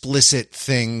explicit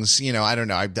things. I don't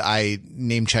know. I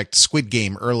name checked Squid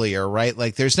Game earlier, right?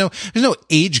 Like there's no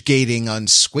age gating on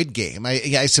Squid Game.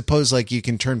 I suppose like you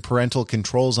can turn parental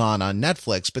controls on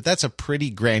Netflix, but that's a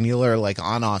pretty granular, like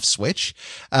on off switch.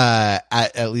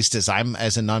 At least as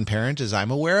a non-parent, as I'm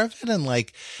aware of it. And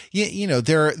like,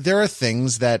 there are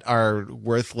things that are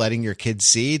worth letting your kids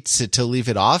see to leave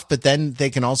it off, but then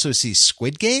they can also see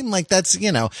Squid Game. Like that's,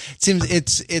 it seems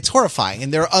it's horrifying.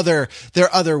 And there are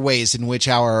other ways in which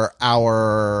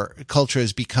our culture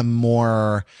has become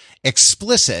more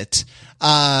explicit.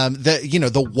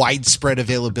 The widespread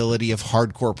availability of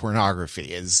hardcore pornography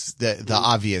is the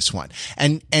obvious one.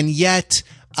 And yet,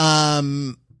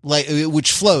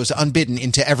 which flows unbidden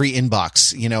into every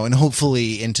inbox, and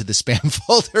hopefully into the spam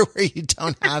folder where you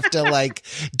don't have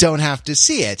to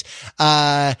see it.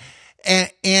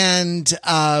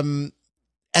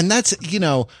 And that's,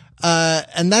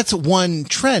 and that's one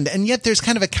trend. And yet there's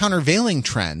kind of a countervailing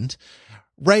trend,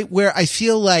 right? Where I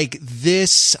feel like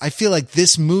this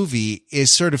movie is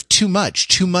sort of too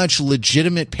much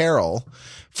legitimate peril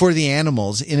for the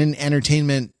animals in an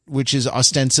entertainment which is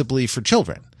ostensibly for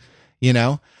children,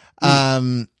 and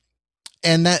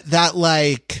that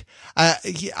like,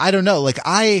 I don't know, like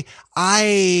like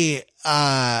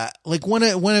one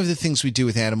of the things we do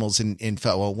with animals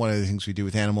one of the things we do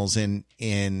with animals in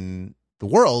the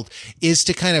world is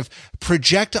to kind of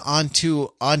project onto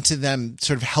them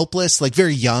sort of helpless, like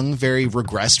very young, very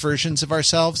regressed versions of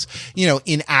ourselves,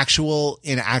 in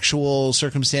actual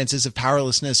circumstances of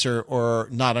powerlessness or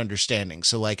not understanding.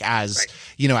 So like as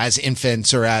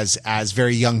infants or as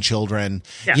very young children,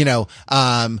 who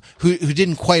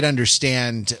didn't quite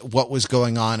understand what was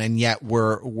going on and yet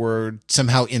were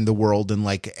somehow in the world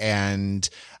and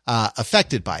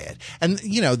affected by it. And,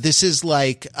 this is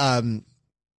like,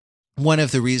 one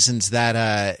of the reasons that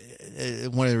an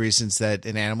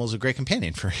animal is a great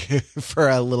companion for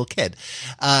a little kid.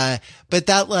 But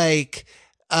that like,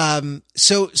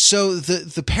 so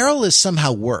the peril is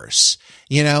somehow worse,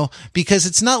 because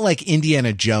it's not like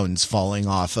Indiana Jones falling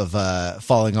off of a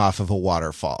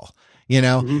waterfall.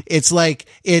 It's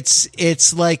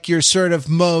like your sort of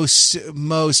most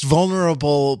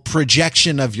vulnerable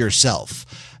projection of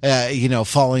yourself.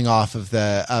 Falling off of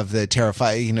the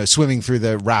terrifying, swimming through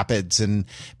the rapids and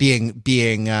being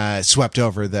swept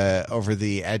over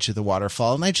the edge of the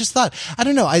waterfall. And I just thought, I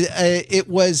don't know, it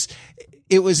was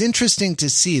interesting to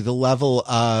see the level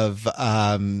of,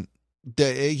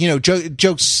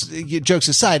 jokes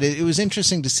aside, it was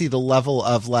interesting to see the level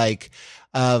of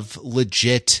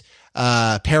legit,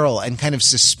 peril and kind of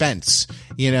suspense,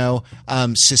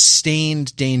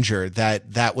 sustained danger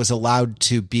that was allowed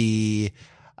to be,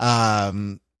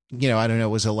 that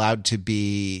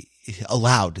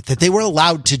they were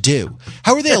allowed to do.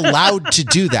 How were they allowed to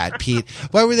do that, Pete?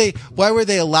 Why were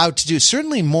they allowed to do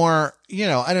certainly more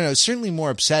I don't know, certainly more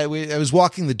upset. I was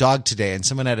walking the dog today and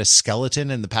someone had a skeleton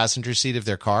in the passenger seat of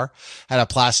their car, had a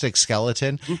plastic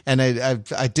skeleton. And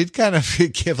I did kind of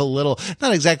give a little,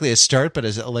 not exactly a start, but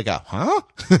a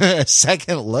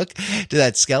second look to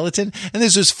that skeleton. And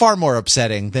this was far more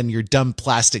upsetting than your dumb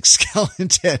plastic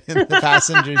skeleton in the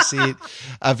passenger seat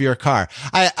of your car.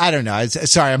 I don't know.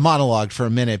 Sorry, I monologued for a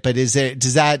minute, but does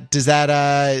that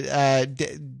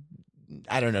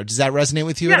I don't know. Does that resonate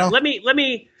with you at all? Let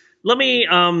me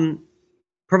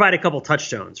provide a couple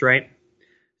touchstones, right?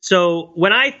 So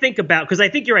when I think about, because I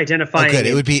think you're identifying,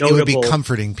 it would be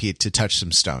comforting, Pete, to touch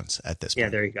some stones at this point. Yeah,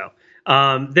 there you go.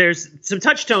 There's some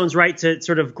touchstones, right, to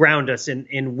sort of ground us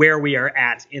in where we are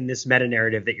at in this meta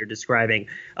narrative that you're describing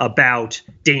about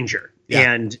danger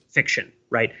and fiction,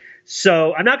 right?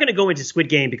 So I'm not going to go into Squid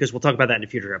Game because we'll talk about that in a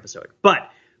future episode.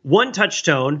 But one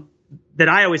touchstone that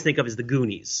I always think of is the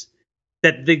Goonies.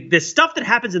 That the stuff that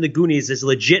happens in the Goonies is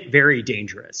legit very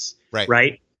dangerous,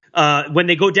 right? When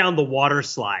they go down the water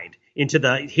slide into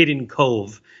the hidden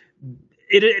cove,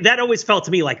 that always felt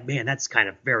to me like, man, that's kind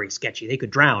of very sketchy. They could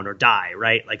drown or die,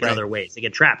 right? Like in other ways, they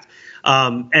get trapped.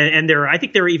 And I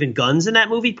think there are even guns in that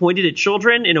movie pointed at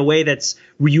children in a way that's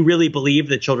where you really believe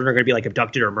that children are going to be like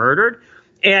abducted or murdered.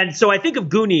 And so I think of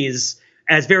Goonies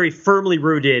as very firmly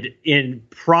rooted in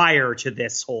prior to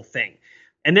this whole thing.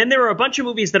 And then there are a bunch of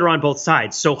movies that are on both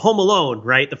sides. So Home Alone,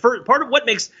 right? The first part of what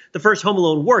makes the first Home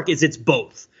Alone work is it's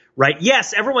both, right?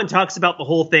 Yes, everyone talks about the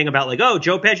whole thing about like, oh,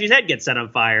 Joe Pesci's head gets set on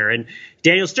fire and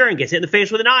Daniel Stern gets hit in the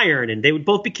face with an iron and they would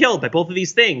both be killed by both of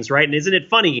these things, right? And isn't it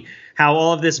funny how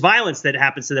all of this violence that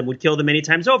happens to them would kill them many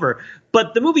times over?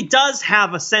 But the movie does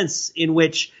have a sense in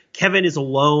which Kevin is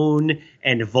alone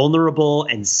and vulnerable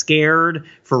and scared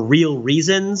for real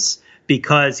reasons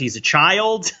because he's a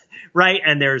child. Right.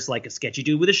 And there's like a sketchy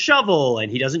dude with a shovel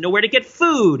and he doesn't know where to get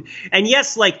food. And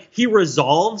yes, like he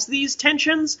resolves these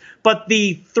tensions, but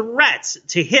the threat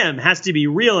to him has to be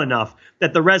real enough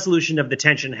that the resolution of the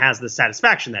tension has the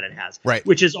satisfaction that it has. Right.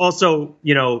 Which is also,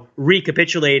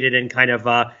 recapitulated and kind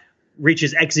of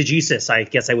reaches exegesis, I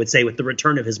guess I would say, with the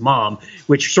return of his mom,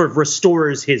 which sort of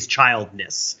restores his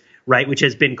childness. Right, which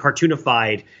has been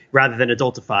cartoonified rather than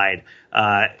adultified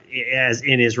as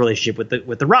in his relationship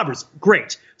with the robbers.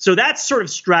 Great. So that's sort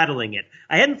of straddling it.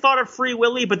 I hadn't thought of Free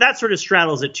Willy, but that sort of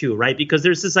straddles it too, right? Because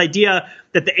there's this idea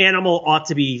that the animal ought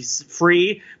to be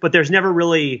free, but there's never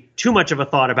really too much of a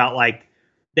thought about like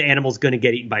the animal's going to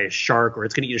get eaten by a shark or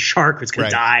it's going to eat a shark or it's going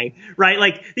to die, right?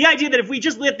 Like the idea that if we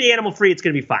just let the animal free, it's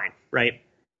going to be fine, right?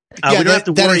 We don't have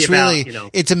to worry about,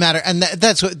 it's a matter, and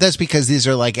that's because these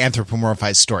are like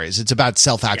anthropomorphized stories. It's about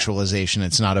self-actualization.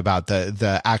 It's not about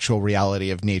the actual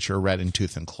reality of nature, red in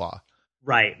tooth and claw.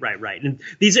 Right. And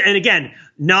again,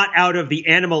 not out of the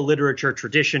animal literature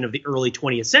tradition of the early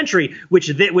 20th century, which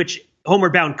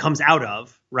Homeward Bound comes out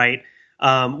of, right?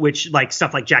 Which like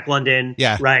stuff like Jack London,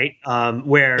 right?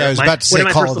 Where I was about to say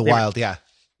Call of the Wild, Yeah,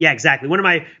 exactly. One of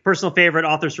my personal favorite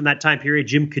authors from that time period,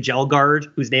 Jim Kjelgaard,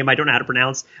 whose name I don't know how to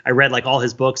pronounce. I read like all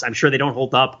his books. I'm sure they don't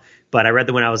hold up, but I read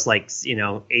them when I was like,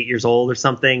 8 years old or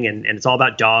something. And it's all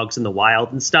about dogs in the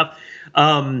wild and stuff.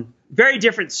 Very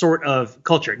different sort of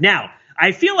culture. Now,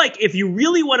 I feel like if you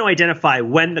really want to identify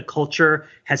when the culture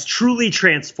has truly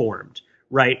transformed,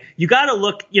 right, you got to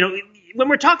look, when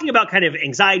we're talking about kind of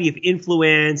anxiety of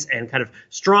influence and kind of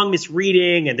strong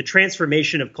misreading and the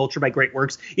transformation of culture by great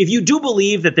works, if you do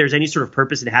believe that there's any sort of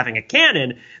purpose in having a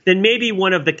canon, then maybe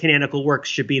one of the canonical works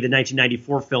should be the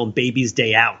 1994 film Baby's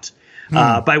Day Out.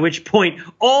 By which point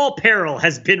all peril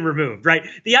has been removed, right?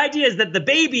 The idea is that the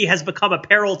baby has become a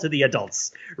peril to the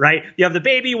adults, right? You have the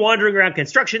baby wandering around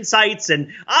construction sites,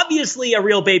 and obviously a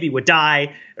real baby would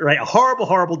die, right? A horrible,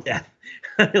 horrible death,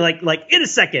 like in a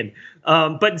second.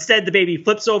 But instead the baby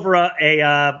flips over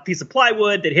a piece of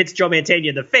plywood that hits Joe Mantegna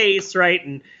in the face,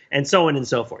 right? And so on and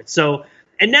so forth. So,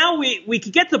 and now we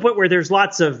could get to the point where there's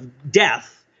lots of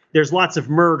death. There's lots of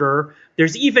murder.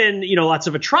 There's even, lots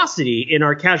of atrocity in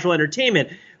our casual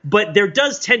entertainment. But there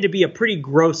does tend to be a pretty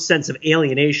gross sense of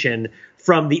alienation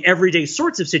from the everyday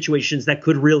sorts of situations that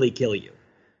could really kill you.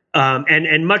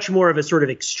 And much more of a sort of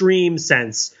extreme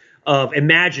sense of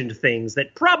imagined things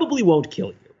that probably won't kill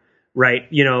you. Right.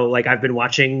 Like I've been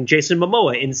watching Jason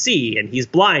Momoa in C, and he's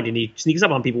blind and he sneaks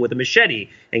up on people with a machete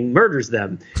and murders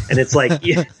them. And it's like,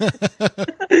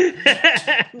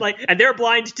 and they're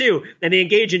blind too. And they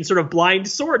engage in sort of blind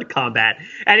sword combat.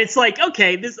 And it's like,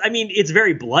 okay, it's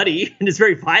very bloody and it's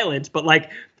very violent, but like,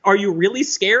 are you really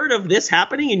scared of this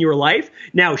happening in your life?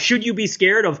 Now, should you be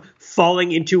scared of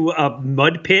falling into a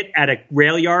mud pit at a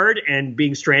rail yard and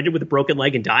being stranded with a broken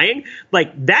leg and dying?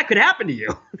 Like, that could happen to you,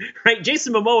 right?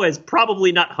 Jason Momoa is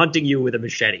probably not hunting you with a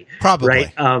machete. Probably.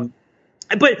 Right?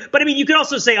 But I mean, you could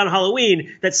also say on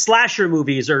Halloween that slasher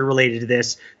movies are related to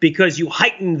this because you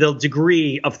heighten the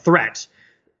degree of threat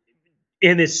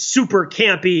in this super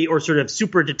campy or sort of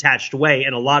super detached way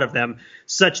in a lot of them,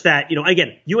 such that,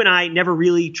 again, you and I never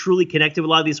really truly connected with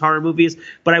a lot of these horror movies,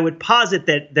 but I would posit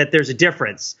that there's a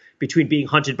difference between being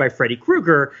hunted by Freddy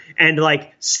Krueger and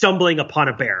like stumbling upon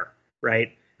a bear,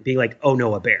 right? Being like, oh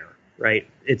no, a bear, right?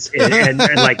 And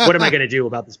like, what am I going to do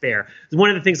about this bear? One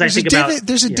of the things I think about.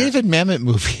 There's a David Mamet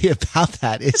movie about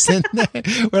that, isn't there?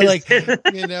 Where like,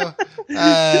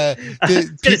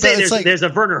 there's a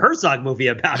Werner Herzog movie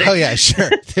about it. Oh yeah, sure.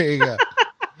 There you go.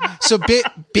 So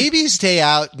Baby's Day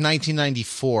Out,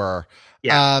 1994.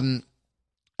 Yeah.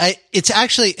 It's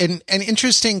actually an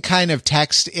interesting kind of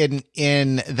text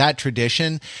in that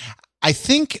tradition. I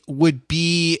think would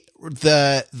be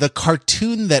the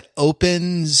cartoon that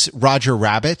opens Roger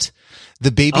Rabbit,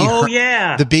 the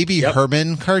baby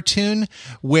Herman cartoon,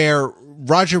 where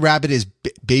Roger Rabbit is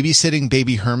babysitting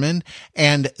baby Herman,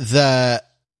 and the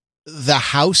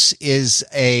house is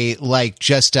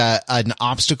just an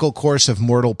obstacle course of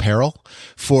mortal peril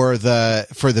for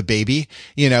the baby,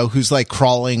 who's like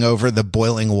crawling over the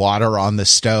boiling water on the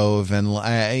stove. And,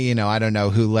 I don't know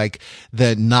who, like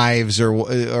the knives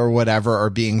or whatever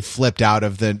are being flipped out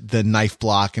of the knife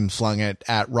block and flung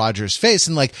at Roger's face.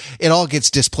 And like it all gets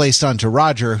displaced onto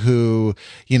Roger, who,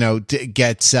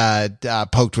 gets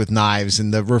poked with knives,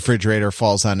 and the refrigerator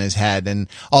falls on his head, and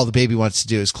all the baby wants to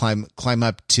do is climb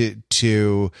up to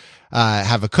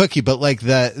have a cookie. But like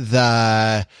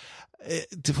no,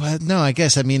 I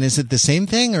guess, I mean, is it the same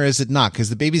thing or is it not? Because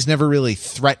the baby's never really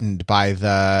threatened by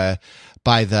the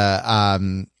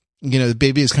the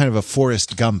baby is kind of a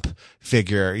Forrest Gump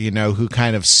figure, who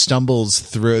kind of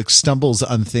stumbles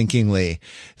unthinkingly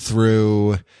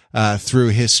through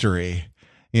history,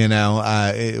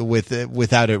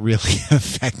 without it really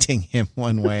affecting him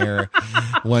one way or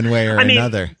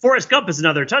another. Forrest Gump is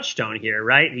another touchstone here,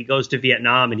 right? He goes to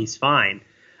Vietnam and he's fine.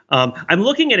 I'm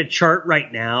looking at a chart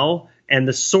right now, and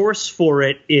the source for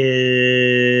it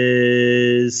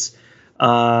is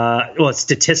it's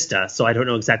Statista, so I don't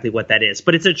know exactly what that is,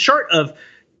 but it's a chart of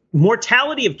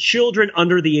mortality of children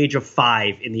under the age of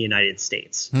 5 in the United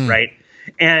States, right?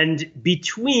 And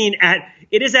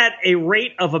it is at a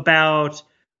rate of about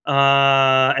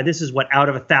and this is out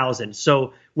of 1,000.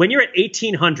 So when you're at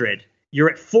 1,800, you're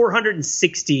at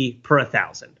 460 per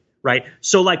 1,000, right?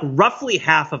 So like roughly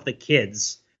half of the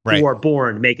kids who are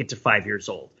born make it to 5 years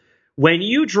old. When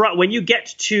you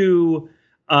get to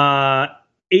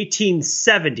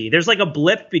 1870, there's like a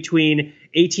blip between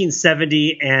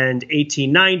 1870 and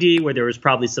 1890 where there was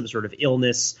probably some sort of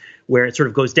illness where it sort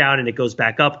of goes down and it goes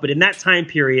back up. But in that time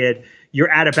period,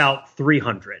 you're at about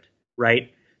 300,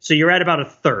 right? So you're at about a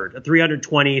third,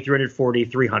 320, 340,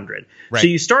 300. Right. So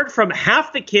you start from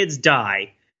half the kids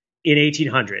die in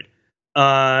 1800.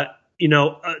 A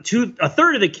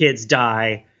third of the kids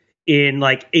die in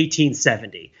like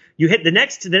 1870. You hit the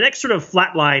next sort of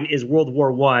flat line is World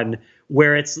War I,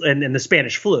 where it's and the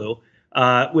Spanish flu,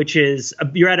 which is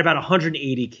you're at about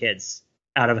 180 kids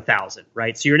out of 1,000,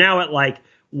 right? So you're now at like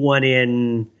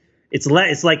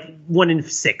it's like 1 in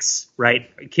 6,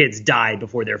 right? Kids die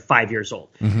before they're 5 years old.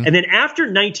 Mm-hmm. And then after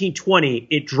 1920,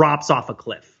 it drops off a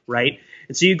cliff, right?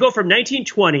 And so you go from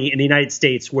 1920 in the United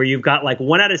States, where you've got like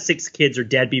 1 out of 6 kids are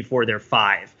dead before they're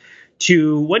 5,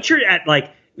 to once you're at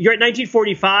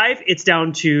 1945, it's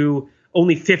down to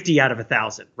only 50 out of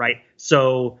 1,000, right?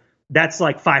 So that's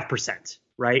like 5%,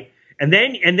 right? And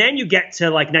then you get to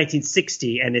like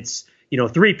 1960 and it's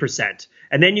 3%.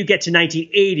 And then you get to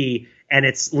 1980 and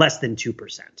it's less than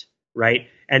 2%, right?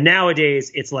 And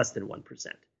nowadays it's less than 1%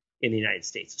 in the United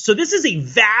States. So this is a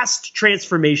vast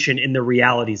transformation in the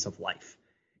realities of life,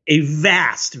 a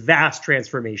vast, vast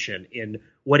transformation in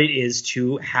what it is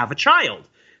to have a child.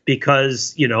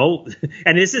 Because,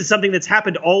 and this is something that's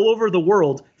happened all over the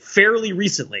world fairly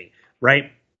recently,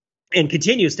 right? And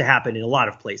continues to happen in a lot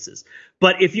of places.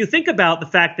 But if you think about the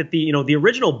fact that the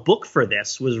original book for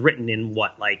this was written in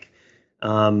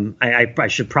I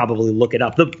should probably look it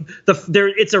up.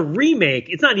 It's a remake.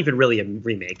 It's not even really a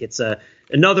remake. It's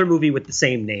another movie with the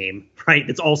same name, right?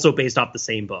 It's also based off the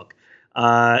same book.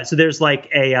 So there's like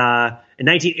a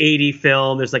 1980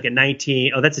 film. There's like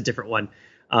that's a different one.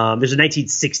 There's a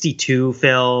 1962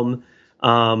 film.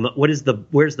 Where's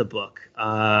the book?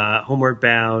 Homeward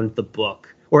Bound, the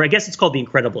book, or I guess it's called The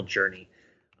Incredible Journey.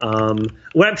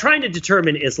 What I'm trying to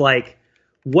determine is like,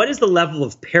 what is the level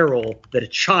of peril that a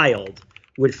child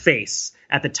would face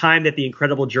at the time that The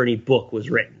Incredible Journey book was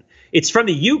written? It's from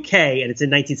the UK and it's in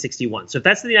 1961. So if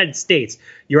that's the United States,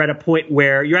 you're at a point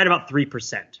where you're at about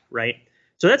 3%, right?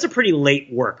 So that's a pretty late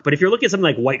work. But if you're looking at something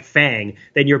like White Fang,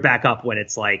 then you're back up when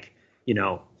it's like,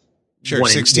 sure,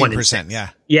 16%. Yeah.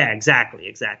 Yeah,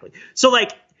 exactly. So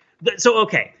like,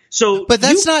 okay. So, but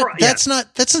that's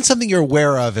not something you're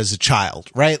aware of as a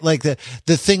child, right? Like the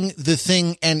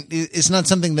thing, and it's not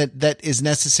something that is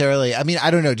necessarily, I mean, I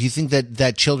don't know. Do you think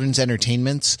that children's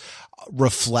entertainments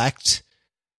reflect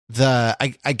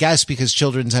I guess because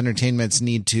children's entertainments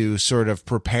need to sort of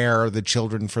prepare the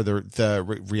children for the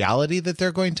reality that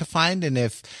they're going to find. And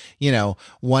if,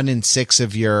 1 in 6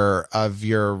 of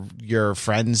your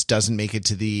friends doesn't make it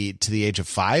to the age of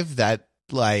 5, that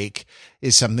like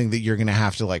is something that you're going to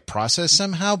have to like process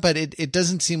somehow. But it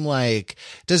doesn't seem like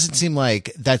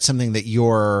that's something that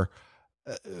you're,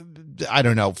 I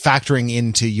don't know, factoring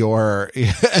into your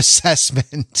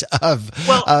assessment of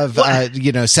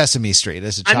Sesame Street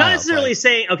as a child. I'm not necessarily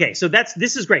saying, okay, so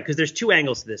this is great because there's two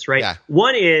angles to this, right? Yeah.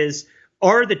 One is,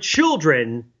 are the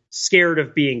children scared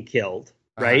of being killed,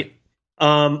 right?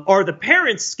 Are the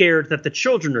parents scared that the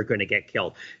children are going to get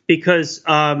killed? Because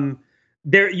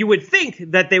you would think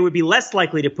that they would be less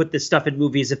likely to put this stuff in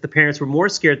movies if the parents were more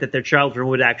scared that their children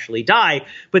would actually die.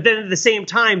 But then at the same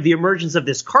time, the emergence of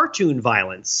this cartoon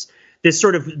violence, this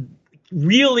sort of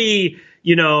really,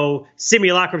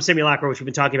 simulacrum, which we've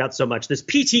been talking about so much, this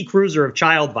PT Cruiser of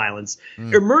child violence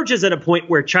emerges at a point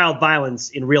where child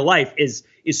violence in real life is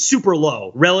super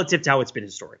low relative to how it's been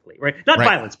historically, right? Not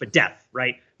violence, but death,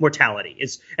 right? Mortality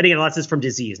is, and again, a lot of this is from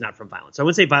disease, not from violence. So I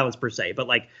wouldn't say violence per se, but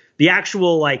like the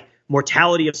actual like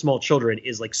mortality of small children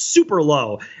is like super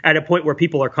low at a point where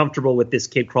people are comfortable with this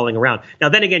kid crawling around. Now,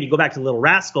 then again, you go back to Little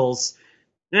Rascals,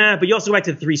 but you also go back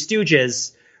to the Three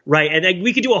Stooges, right? And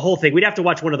we could do a whole thing. We'd have to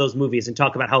watch one of those movies and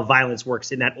talk about how violence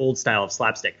works in that old style of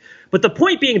slapstick. But the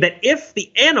point being that if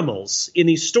the animals in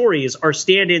these stories are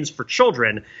stand-ins for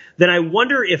children, then I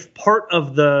wonder if part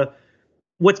of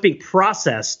what's being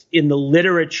processed in the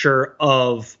literature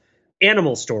of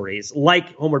animal stories,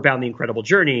 like Homeward Bound: The Incredible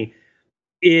Journey,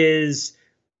 is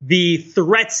the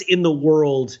threats in the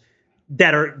world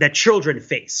that children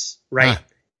face, right?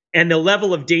 And the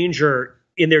level of danger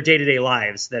in their day-to-day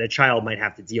lives that a child might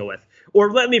have to deal with.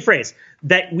 Or let me phrase,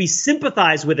 that we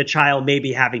sympathize with a child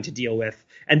maybe having to deal with,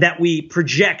 and that we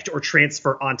project or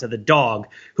transfer onto the dog,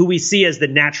 who we see as the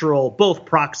natural both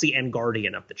proxy and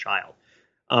guardian of the child.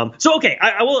 So, okay,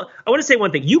 I want to say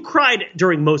one thing. You cried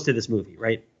during most of this movie,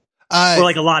 right? Or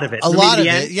like a lot of it.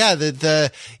 Yeah.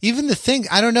 Even the thing,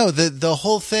 I don't know, the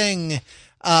whole thing.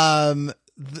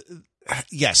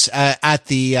 Yes. At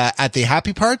the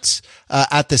happy parts,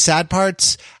 at the sad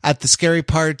parts, at the scary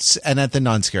parts, and at the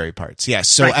non-scary parts. Yes.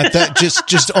 So at the,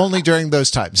 just only during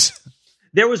those times.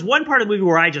 There was one part of the movie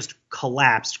where I just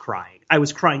collapsed crying. I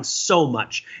was crying so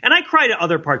much, and I cried at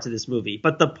other parts of this movie.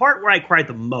 But the part where I cried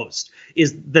the most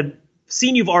is the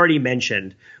scene you've already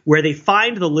mentioned, where they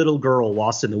find the little girl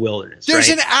lost in the wilderness. There's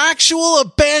an actual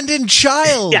abandoned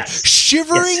child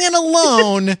shivering and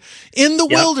alone in the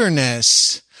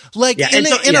wilderness. Like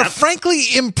in a frankly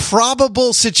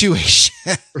improbable situation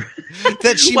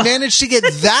that she managed to get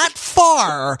that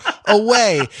far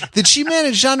away, that she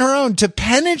managed on her own to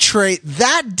penetrate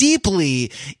that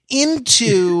deeply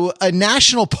into a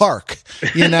national park,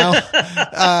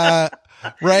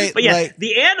 right? But yeah,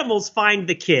 the animals find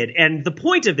the kid. And the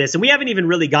point of this, and we haven't even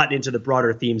really gotten into the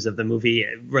broader themes of the movie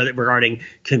regarding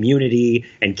community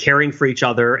and caring for each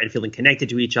other and feeling connected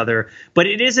to each other. But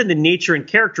it is in the nature and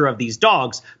character of these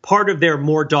dogs, part of their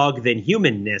more dog than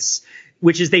humanness,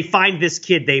 which is they find this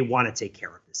kid, they want to take care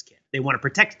of this kid. They want to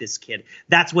protect this kid.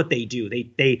 That's what they do.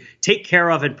 They take care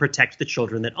of and protect the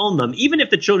children that own them, even if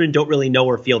the children don't really know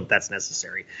or feel that that's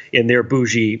necessary in their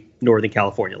bougie Northern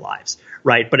California lives.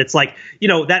 Right. But it's like,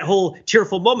 that whole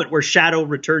tearful moment where Shadow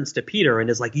returns to Peter and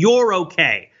is like, you're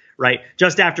OK. Right.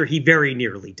 Just after he very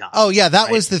nearly died. Oh, yeah. That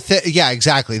was the thing. Yeah,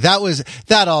 exactly.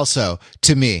 That also,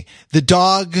 to me, the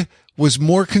dog was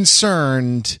more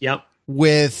concerned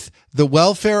with the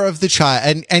welfare of the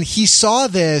child. And he saw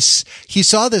this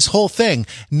whole thing,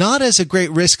 not as a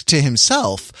great risk to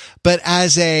himself, but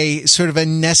as a sort of a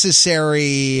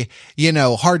necessary,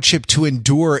 hardship to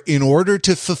endure in order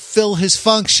to fulfill his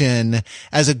function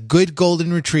as a good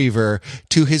golden retriever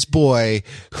to his boy,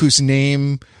 whose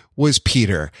name was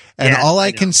Peter. And all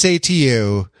I can say to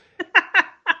you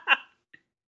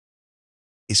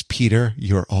is, Peter,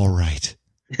 you're all right.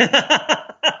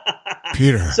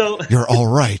 Peter, you're all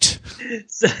right.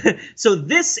 So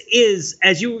this is,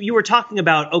 as you were talking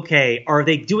about, okay, are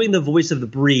they doing the voice of the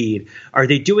breed? Are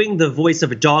they doing the voice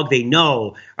of a dog they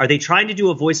know? Are they trying to do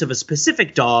a voice of a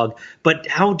specific dog? But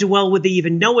how well would they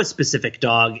even know a specific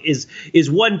dog? Is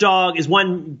one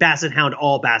Basset Hound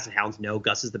all Basset Hounds? No,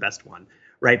 Gus is the best one.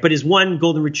 right? But is one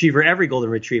golden retriever every golden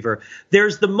retriever?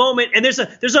 There's the moment, and there's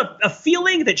a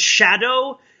feeling that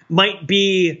Shadow might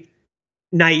be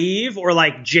naive or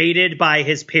like jaded by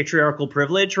his patriarchal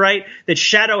privilege, right? That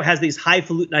Shadow has these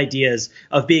highfalutin ideas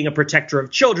of being a protector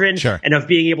of children and of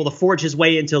being able to forge his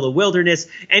way into the wilderness.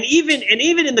 And even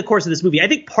in the course of this movie, I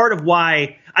think part of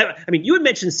why I mean, you had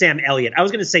mentioned Sam Elliott. I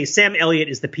was going to say Sam Elliott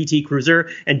is the PT Cruiser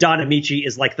and Don Amici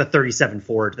is like the 37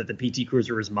 Ford that the PT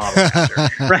Cruiser is modeled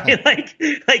after, right?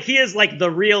 Like he is like the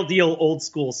real deal old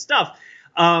school stuff.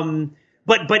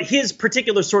 But his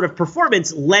particular sort of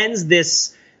performance lends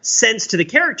this sense to the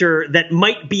character that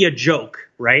might be a joke,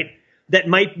 right? That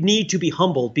might need to be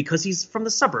humbled because he's from the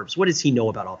suburbs. What does he know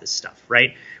about all this stuff,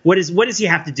 right? What does he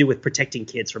have to do with protecting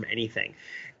kids from anything?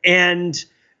 And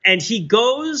he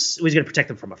goes, he's going to protect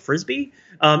them from a Frisbee.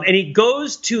 And he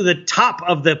goes to the top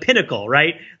of the pinnacle,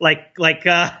 right? Like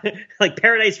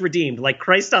Paradise Redeemed, like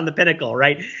Christ on the pinnacle,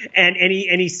 right? And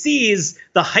he sees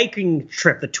the hiking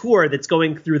trip, the tour that's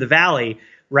going through the valley,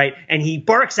 right? And he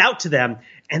barks out to them.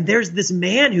 And there's this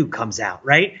man who comes out,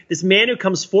 right? This man who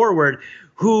comes forward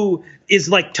who is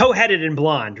like tow-headed and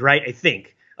blonde, right? I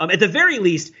think. At the very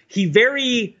least, he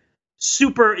very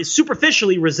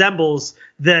superficially resembles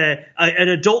an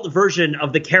adult version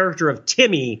of the character of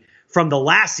Timmy from the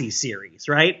Lassie series,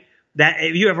 right? That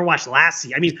if you ever watched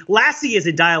Lassie, I mean, Lassie is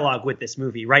in dialogue with this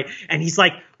movie, right? And he's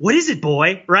like, "What is it,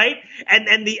 boy?" Right?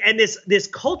 And this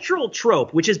cultural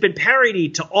trope, which has been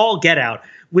parodied to all get out,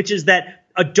 which is that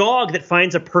a dog that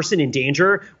finds a person in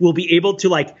danger will be able to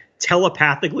like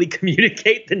telepathically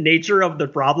communicate the nature of the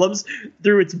problems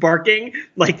through its barking,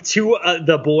 like to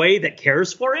the boy that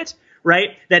cares for it,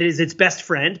 right? That is its best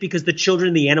friend, because the children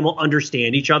and the animal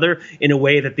understand each other in a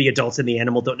way that the adults and the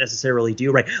animal don't necessarily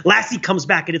do, right? Lassie comes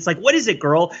back and it's like, "What is it,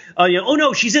 girl? Oh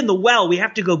no, she's in the well. We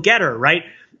have to go get her," right?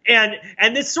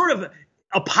 And this sort of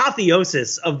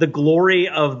apotheosis of the glory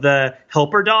of the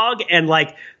helper dog and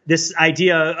like this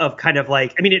idea of kind of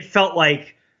like, it felt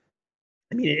like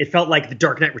The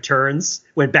Dark Knight Returns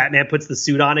when Batman puts the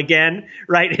suit on again,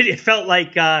 right? It felt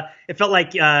like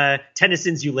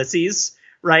Tennyson's Ulysses,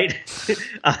 right?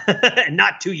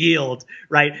 Not to yield,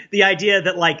 right? The idea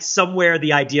that like somewhere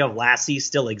the idea of Lassie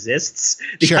still exists.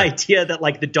 The idea that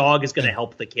like the dog is going to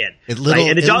help the kid. It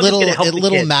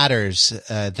little matters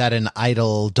that an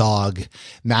idle dog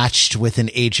matched with an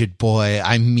aged boy,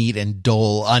 I meet and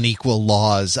dole unequal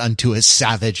laws unto a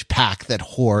savage pack that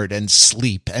hoard and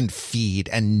sleep and feed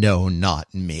and know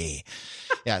not me.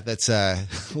 Yeah, that's a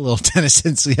little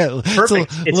Tennyson's. Yeah,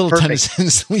 perfect. It's a little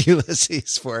Tennyson's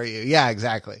Ulysses for you. Yeah,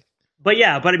 exactly. But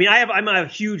I mean, I'm a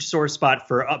huge sore spot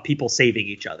for people saving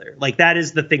each other. Like that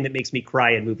is the thing that makes me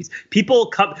cry in movies.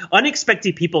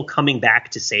 Unexpected people coming back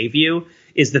to save you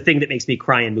is the thing that makes me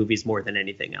cry in movies more than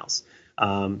anything else.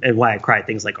 And why I cry at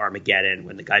things like Armageddon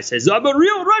when the guy says, "I'm a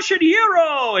real Russian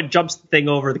hero," and jumps the thing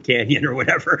over the canyon or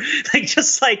whatever. Like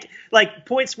just like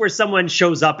points where someone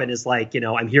shows up and is like,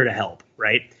 I'm here to help,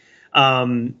 right?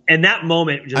 And that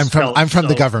moment just I'm from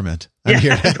the government. I'm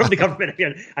from the government.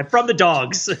 I'm from the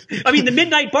dogs. I mean, the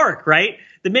Midnight Bark, right?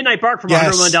 The Midnight Bark from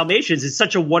 101 Dalmatians is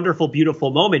such a wonderful, beautiful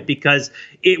moment because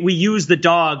we use the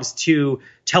dogs to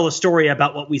tell a story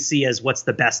about what we see as what's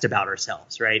the best about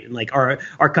ourselves, right? And like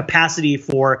our capacity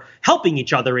for helping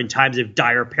each other in times of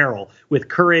dire peril with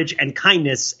courage and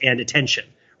kindness and attention,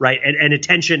 right? And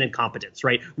attention and competence,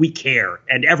 right? We care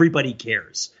and everybody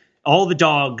cares. All the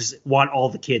dogs want all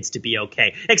the kids to be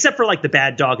okay, except for like the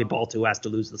bad dog in Balto who has to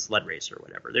lose the sled race or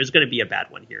whatever. There's going to be a bad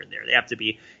one here and there. They have to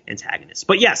be antagonists.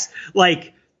 But yes,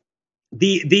 like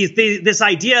this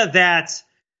idea that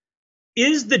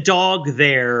is the dog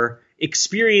there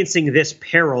experiencing this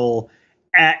peril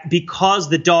because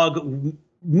the dog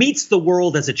meets the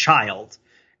world as a child.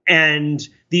 And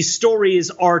these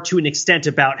stories are to an extent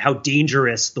about how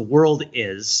dangerous the world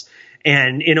is.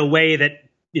 And in a way that,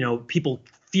 people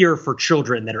fear for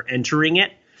children that are entering it,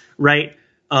 right?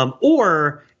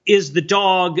 Or is the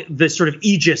dog the sort of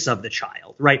aegis of the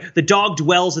child, right? The dog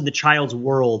dwells in the child's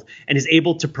world and is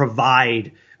able to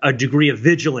provide a degree of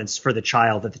vigilance for the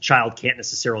child that the child can't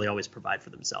necessarily always provide for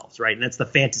themselves, right? And that's the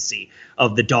fantasy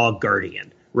of the dog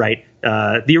guardian, right?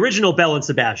 The original Belle and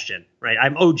Sebastian, right?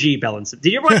 I'm OG Belle and Sebastian.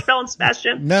 Did you ever watch Belle and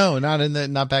Sebastian? No,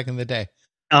 not back in the day.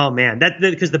 Oh man,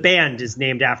 because the band is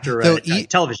named after a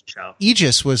television show.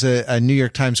 Aegis was a New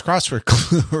York Times crossword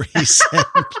clue recently,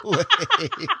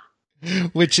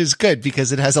 which is good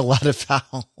because it has a lot of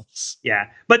vowels. Yeah,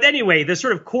 but anyway, the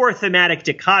sort of core thematic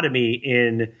dichotomy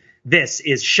in this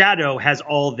is Shadow has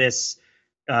all this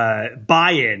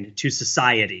buy-in to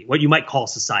society, what you might call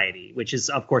society, which is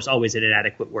of course always an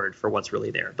inadequate word for what's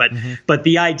really there. But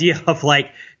the idea of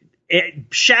like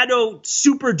Shadow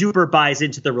super duper buys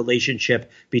into the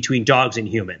relationship between dogs and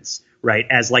humans, right?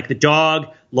 As like the dog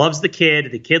loves the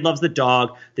kid loves the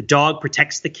dog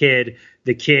protects the kid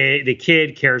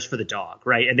cares for the dog,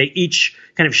 right? And they each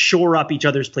kind of shore up each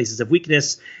other's places of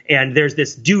weakness. And there's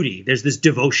this duty, there's this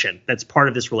devotion that's part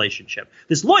of this relationship,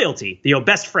 this loyalty,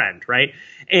 best friend, right?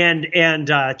 And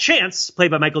Chance,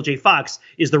 played by Michael J. Fox,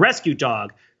 is the rescue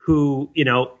dog who,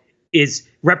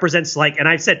 represents like, and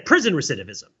I've said prison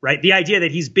recidivism, right? The idea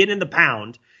that he's been in the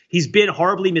pound, he's been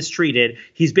horribly mistreated,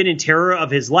 he's been in terror of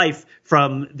his life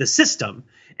from the system.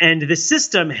 And the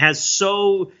system has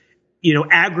so,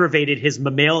 aggravated his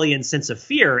mammalian sense of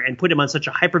fear and put him on such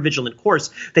a hypervigilant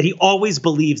course that he always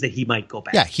believes that he might go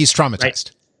back. Yeah, he's traumatized.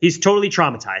 Right? He's totally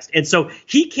traumatized. And so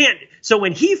he can't. So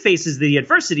when he faces the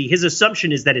adversity, his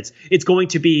assumption is that it's going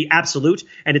to be absolute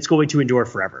and it's going to endure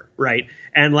forever. Right.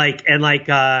 And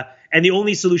the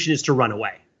only solution is to run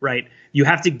away. Right. You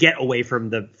have to get away from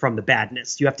the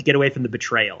badness. You have to get away from the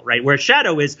betrayal. Right. Where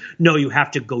Shadow is, no, you have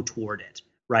to go toward it.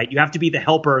 Right. You have to be the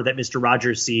helper that Mr.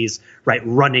 Rogers sees, right,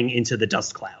 running into the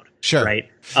dust cloud. Sure. Right.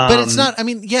 But it's not,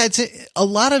 it's a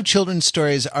lot of children's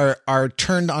stories are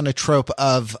turned on a trope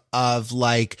of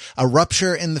like a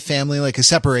rupture in the family, like a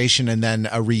separation and then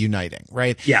a reuniting.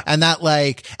 Right. Yeah. And that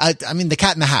the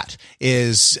Cat in the Hat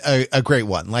is a great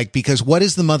one. Like, because what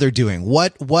is the mother doing?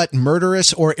 What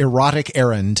murderous or erotic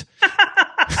errand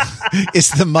is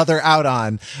the mother out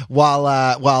on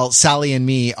while Sally and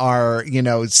me are,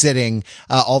 sitting,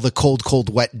 all the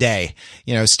cold, wet day,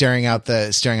 staring out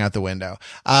the window.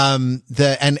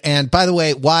 And by the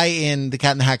way, why in The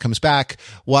Cat in the Hat Comes Back,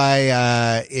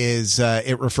 why, is,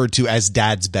 it referred to as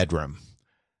Dad's bedroom?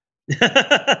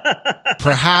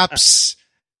 Perhaps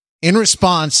in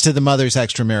response to the mother's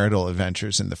extramarital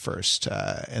adventures in the first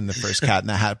Cat in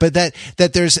the Hat, but that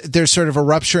there's sort of a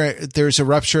rupture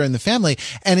in the family.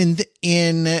 And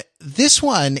in this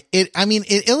one, it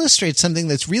illustrates something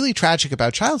that's really tragic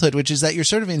about childhood, which is that you're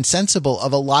sort of insensible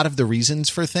of a lot of the reasons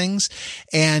for things.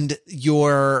 And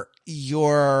your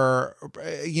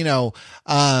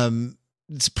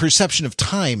perception of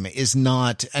time is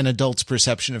not an adult's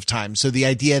perception of time. So the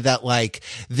idea that like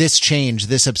this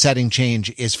upsetting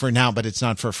change is for now, but it's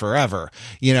not for forever,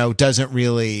 doesn't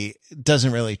really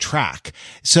track.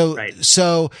 So, right.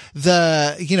 So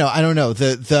I don't know,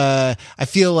 I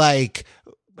feel like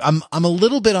I'm a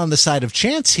little bit on the side of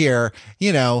Chance here,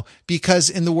 because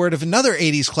in the word of another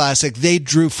 80s classic, they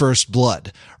drew first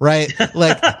blood, right?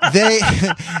 Like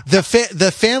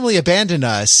the family abandoned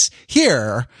us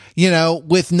here,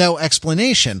 with no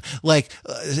explanation, like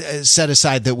set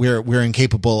aside that we're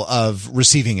incapable of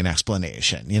receiving an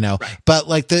explanation, right. But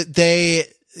like there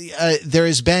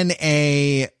has been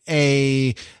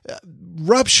a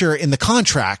rupture in the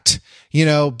contract,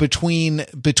 between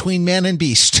man and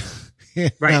beast.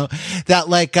 Right. That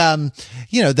like,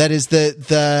 that is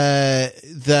the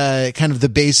kind of the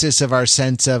basis of our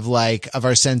sense of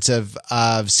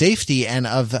safety and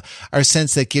of our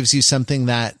sense that gives you something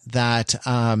that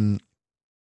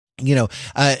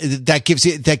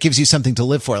gives you something to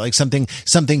live for, like something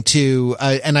to,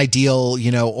 an ideal,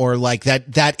 or like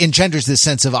that engenders this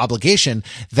sense of obligation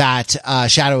that,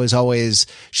 Shadow is always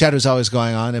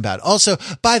going on about. Also,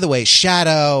 by the way,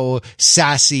 Shadow,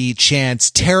 Sassy,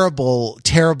 Chance, terrible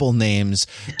names.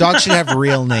 Dogs should have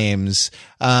real names.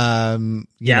 But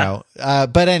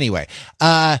anyway,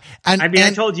 I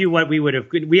told you what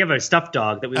we have a stuffed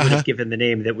dog that we would have given the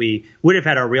name that we would have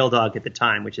had our real dog at the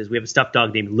time, which is we have a stuffed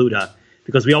dog named Luda,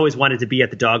 because we always wanted to be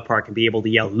at the dog park and be able to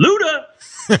yell Luda,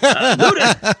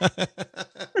 Luda.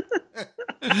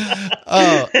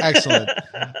 Oh, excellent.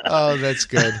 Oh, that's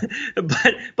good.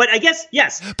 But I guess,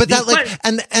 yes. But that like,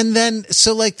 and then,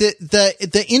 so like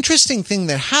the interesting thing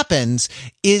that happens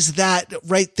is that,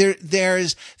 right,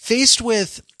 there's faced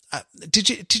with,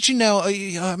 did you know,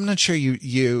 I'm not sure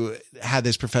you had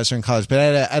this professor in college, but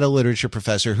I had a literature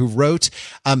professor who wrote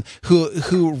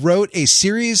a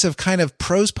series of kind of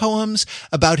prose poems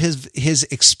about his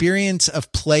experience of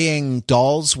playing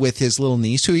dolls with his little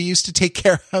niece who he used to take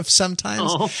care of sometimes.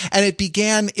 Oh. And it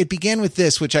began with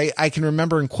this, which I can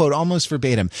remember and quote almost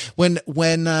verbatim. When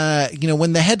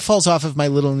the head falls off of my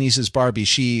little niece's Barbie,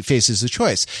 she faces a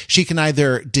choice. She can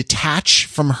either detach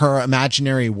from her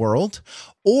imaginary world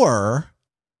or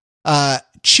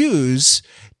choose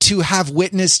to have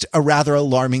witnessed a rather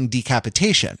alarming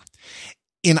decapitation.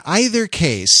 In either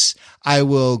case, I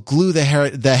will glue the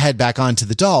head back onto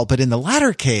the doll, but in the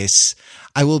latter case,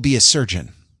 I will be a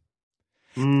surgeon.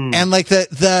 And like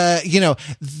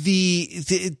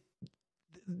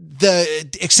the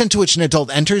extent to which an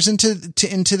adult enters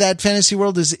into that fantasy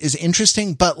world is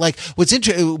interesting, but like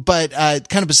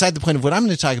kind of beside the point of what I'm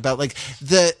going to talk about, like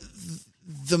the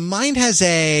mind has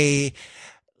a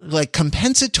like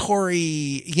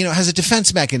compensatory, has a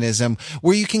defense mechanism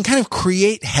where you can kind of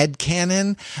create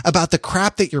headcanon about the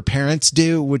crap that your parents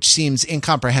do, which seems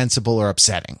incomprehensible or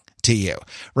upsetting to you.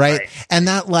 Right. And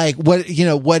that like, what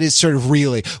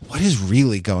is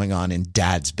really going on in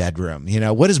dad's bedroom?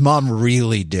 What is mom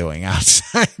really doing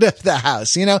outside of the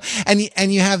house?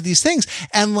 And you have these things,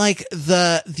 and like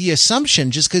the assumption,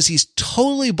 just because he's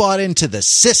totally bought into the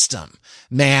system,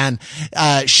 man,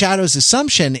 Shadow's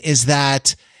assumption is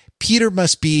that Peter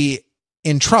must be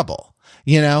in trouble,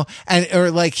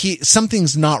 or like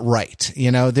something's not right.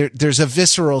 There's a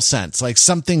visceral sense, like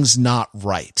something's not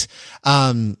right.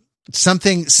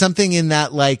 Something in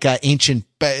that like ancient,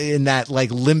 in that like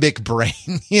limbic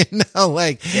brain,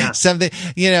 something,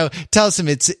 tells him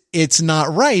it's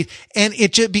not right. And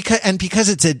it just because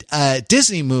it's a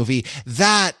Disney movie,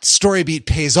 that story beat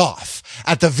pays off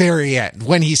at the very end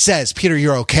when he says, Peter,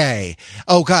 you're okay.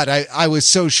 Oh God, I was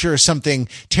so sure something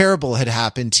terrible had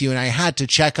happened to you and I had to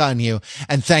check on you,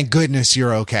 and thank goodness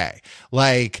you're okay.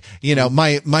 Like,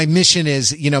 my mission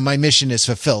is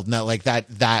fulfilled. Not like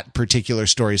that particular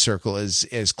story circle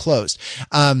is closed.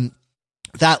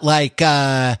 That like,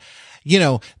 that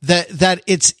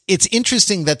it's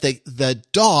interesting that the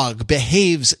dog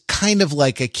behaves kind of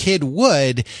like a kid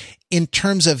would in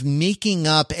terms of making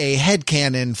up a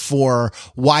headcanon for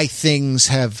why things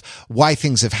have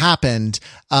happened.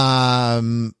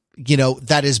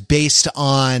 That is based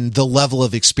on the level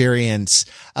of experience,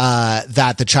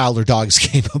 that the child or dog is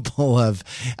capable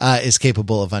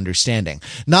of understanding.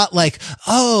 Not like,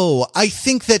 oh, I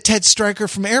think that Ted Stryker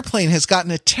from Airplane has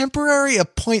gotten a temporary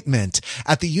appointment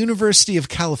at the University of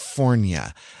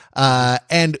California.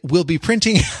 And we'll be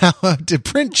printing out to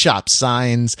print shop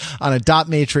signs on a dot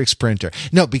matrix printer.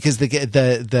 No, because the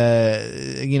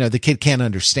kid can't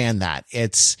understand that.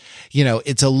 It's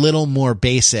a little more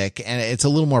basic, and it's a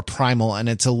little more primal, and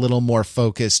it's a little more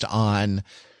focused on,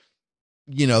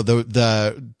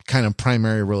 the kind of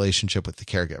primary relationship with the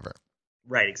caregiver.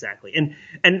 Right. Exactly. And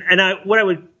what I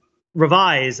would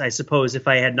revise, I suppose, if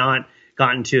I had not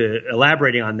gotten to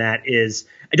elaborating on that, is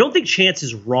I don't think Chance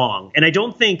is wrong. And I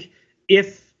don't think,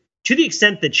 if to the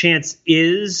extent that Chance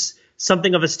is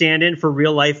something of a stand-in for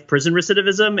real life prison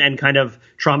recidivism and kind of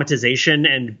traumatization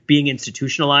and being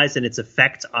institutionalized and its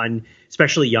effect on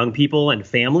especially young people and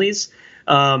families,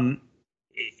 that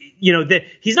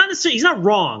he's not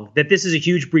wrong that this is a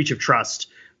huge breach of trust,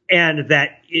 and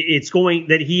that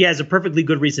that he has a perfectly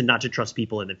good reason not to trust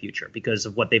people in the future because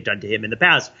of what they've done to him in the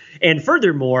past. And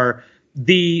furthermore,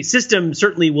 the system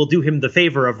certainly will do him the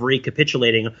favor of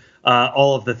recapitulating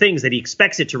all of the things that he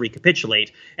expects it to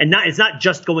recapitulate. And it's not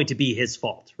just going to be his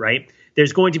fault, right?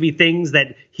 There's going to be things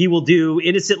that he will do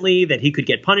innocently that he could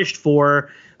get punished for.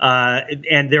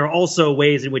 And there are also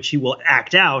ways in which he will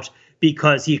act out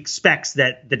because he expects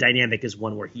that the dynamic is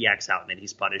one where he acts out and then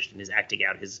he's punished and is acting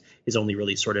out his only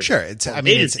really sort of. Sure. It's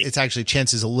actually,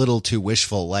 Chance is a little too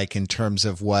wishful, like in terms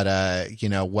of what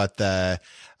the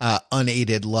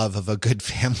unaided love of a good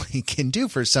family can do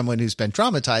for someone who's been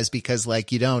traumatized, because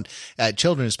like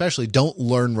children especially don't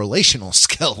learn relational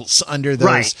skills under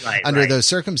those those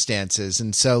circumstances.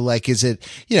 And so like, is it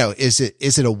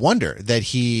a wonder that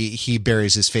he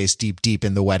buries his face deep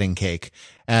in the wedding cake?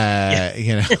 He has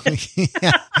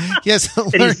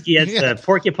the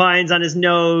porcupines on his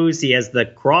nose. He has the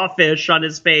crawfish on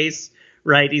his face,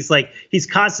 right? He's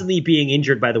constantly being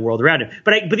injured by the world around him.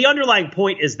 But the underlying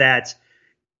point is that,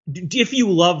 if you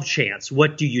love Chance,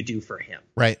 what do you do for him?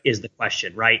 Right. Is the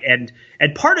question, right? And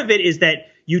part of it is that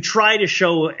you try to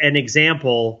show an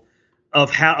example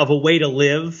of a way to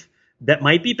live that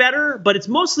might be better, but it's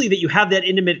mostly that you have that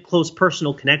intimate, close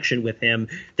personal connection with him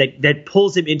that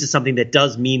pulls him into something that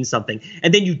does mean something.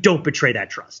 And then you don't betray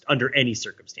that trust under any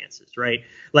circumstances, right?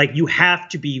 Like, you have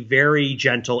to be very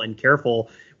gentle and careful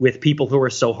with people who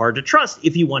are so hard to trust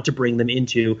if you want to bring them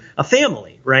into a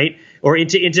family, right? Or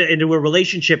into a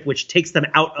relationship which takes them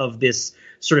out of this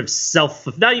sort of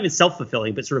not even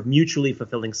self-fulfilling, but sort of mutually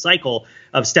fulfilling cycle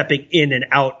of stepping in and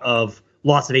out of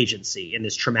loss of agency in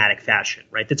this traumatic fashion,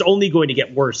 right? That's only going to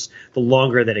get worse the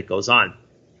longer that it goes on.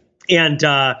 And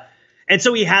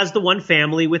so he has the one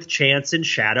family with Chance and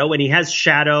Shadow, and he has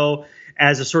Shadow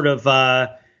as a sort of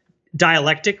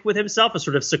dialectic with himself, a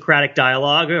sort of Socratic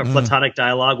dialogue or Platonic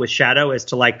dialogue with Shadow as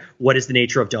to like, what is the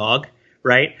nature of dog?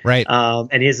 Right.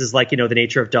 And his is like, the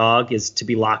nature of dog is to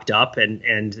be locked up,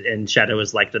 and Shadow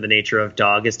is like, the nature of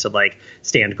dog is to like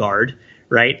stand guard.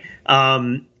 right?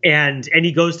 And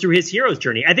he goes through his hero's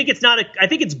journey. I think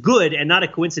it's good and not a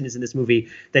coincidence in this movie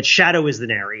that Shadow is the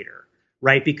narrator,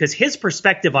 right? Because his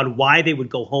perspective on why they would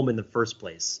go home in the first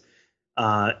place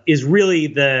is really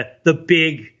the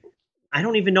big. I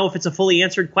don't even know if it's a fully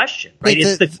answered question, right?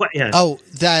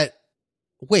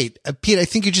 Wait, Pete, I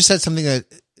think you just said something that.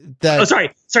 Oh,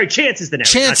 sorry. Chance is the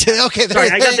narrator. Chance. Okay, sorry,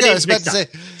 I got the names mixed up.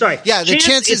 Sorry. Yeah, the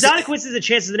Chance is not a coincidence that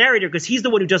Chance is the narrator because he's the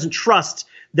one who doesn't trust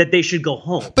that they should go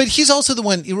home. But he's also the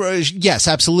one. Yes,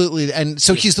 absolutely. And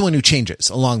so he's the one who changes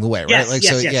along the way, right?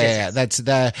 Yes. That's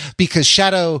because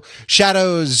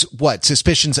Shadow's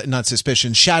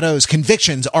Shadow's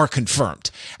convictions are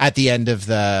confirmed at the end of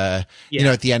the,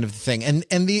 at the end of the thing. And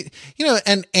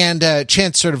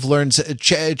Chance sort of learns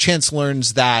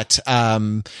that,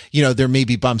 there may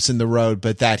be bumps in the road,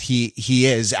 but that he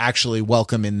is actually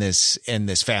welcome in this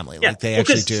family. Yeah. Like they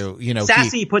actually do,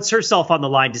 Sassy puts herself on the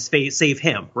line to save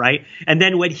him. Right. And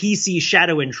then when he sees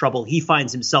Shadow in trouble, he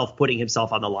finds himself putting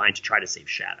himself on the line to try to save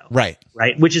Shadow. Right.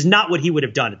 Right. Which is not what he would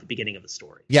have done at the beginning of the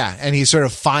story. Yeah. And he sort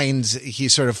of finds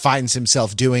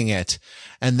himself doing it.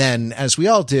 And then, as we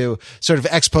all do, sort of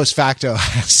ex post facto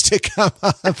has to come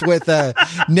up with a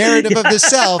narrative of the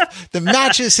self that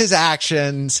matches his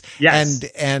actions and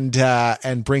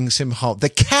brings him home. The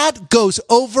cat goes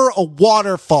over a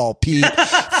waterfall, Pete.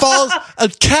 A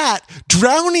cat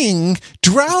drowning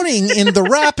in the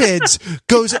rapids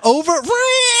goes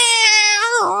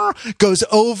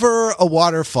over a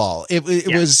waterfall.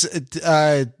 It was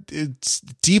it's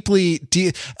deeply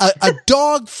deep. A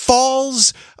dog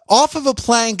falls off of a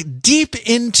plank deep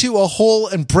into a hole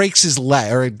and breaks his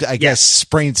leg, or I guess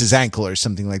sprains his ankle or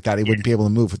something like that. He wouldn't be able to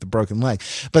move with the broken leg.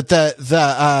 But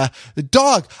the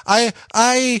dog,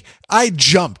 I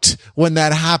jumped when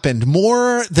that happened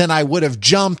more than I would have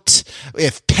jumped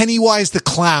if Pennywise the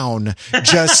clown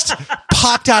just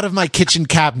popped out of my kitchen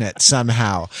cabinet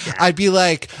somehow. I'd be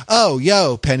like, oh,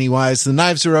 yo, Pennywise, the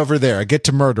knives are over there. I get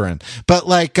to murdering. But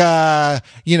but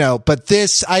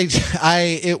this,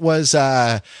 it was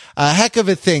a heck of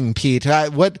a thing, Pete.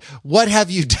 What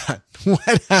have you done?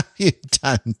 What have you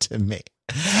done to me?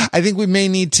 I think we may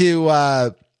need to,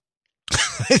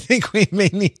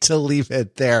 leave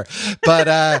it there,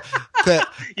 but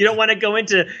you don't want to go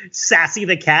into Sassy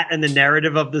the cat and the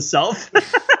narrative of the self.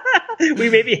 We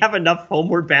maybe have enough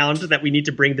Homeward Bound that we need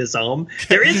to bring this home.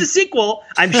 There is a sequel.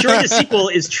 I'm sure the sequel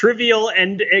is trivial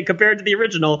and compared to the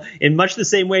original in much the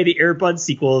same way the Air Bud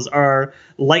sequels are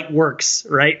light works,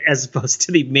 right? As opposed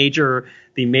to the major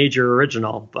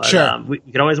original. But sure. You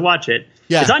can always watch it.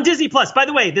 Yeah. It's on Disney Plus. By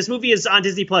the way, this movie is on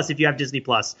Disney Plus if you have Disney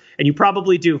Plus, and you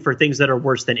probably do for things that are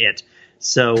worse than it.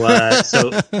 So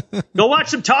go watch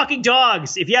some talking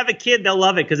dogs. If you have a kid, they'll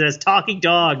love it because it has talking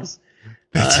dogs.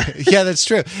 Yeah, that's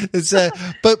true. It's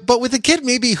but with a kid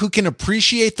maybe who can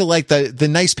appreciate the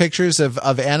nice pictures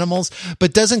of animals,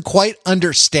 but doesn't quite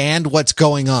understand what's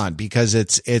going on because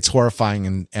it's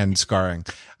horrifying and scarring.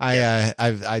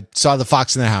 I saw The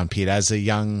Fox and the Hound, Pete, as a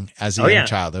young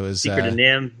child. It was Secret of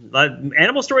NIMH.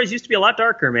 Animal stories used to be a lot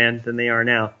darker, man, than they are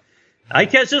now. You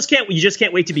just can't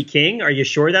wait to be king. Are you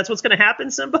sure that's what's going to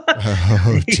happen, Simba?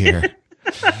 Oh dear.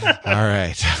 All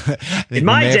right. In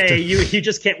my day, you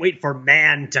just can't wait for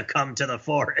man to come to the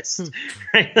forest.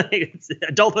 Right?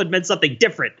 Adulthood meant something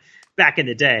different back in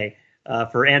the day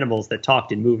for animals that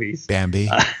talked in movies. Bambi,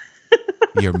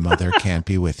 your mother can't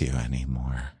be with you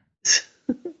anymore.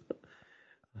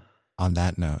 On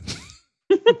that note.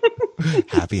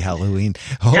 Happy Halloween.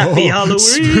 Happy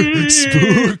Halloween.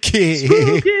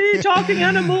 Spooky. Talking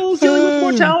animals, dealing with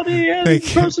mortality and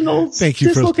personal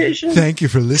dislocation. Thank you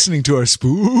for listening to our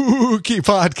spooky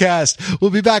podcast.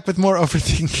 We'll be back with more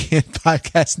Overthinking It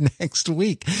podcast next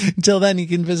week. Until then, you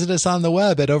can visit us on the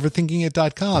web at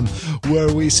overthinkingit.com,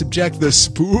 where we subject the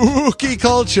spooky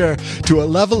culture to a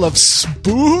level of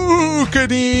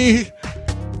spookity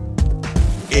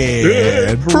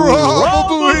it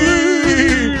probably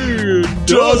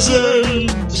doesn't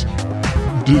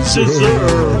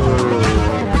deserve.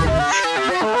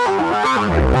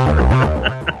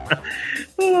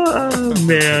 Oh,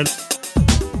 man.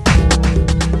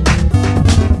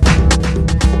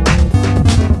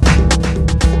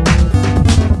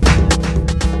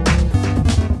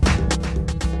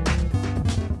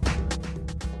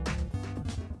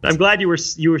 I'm glad you were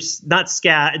not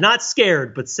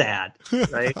scared, but sad,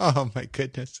 right? Oh my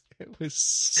goodness. It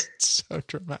was so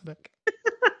dramatic.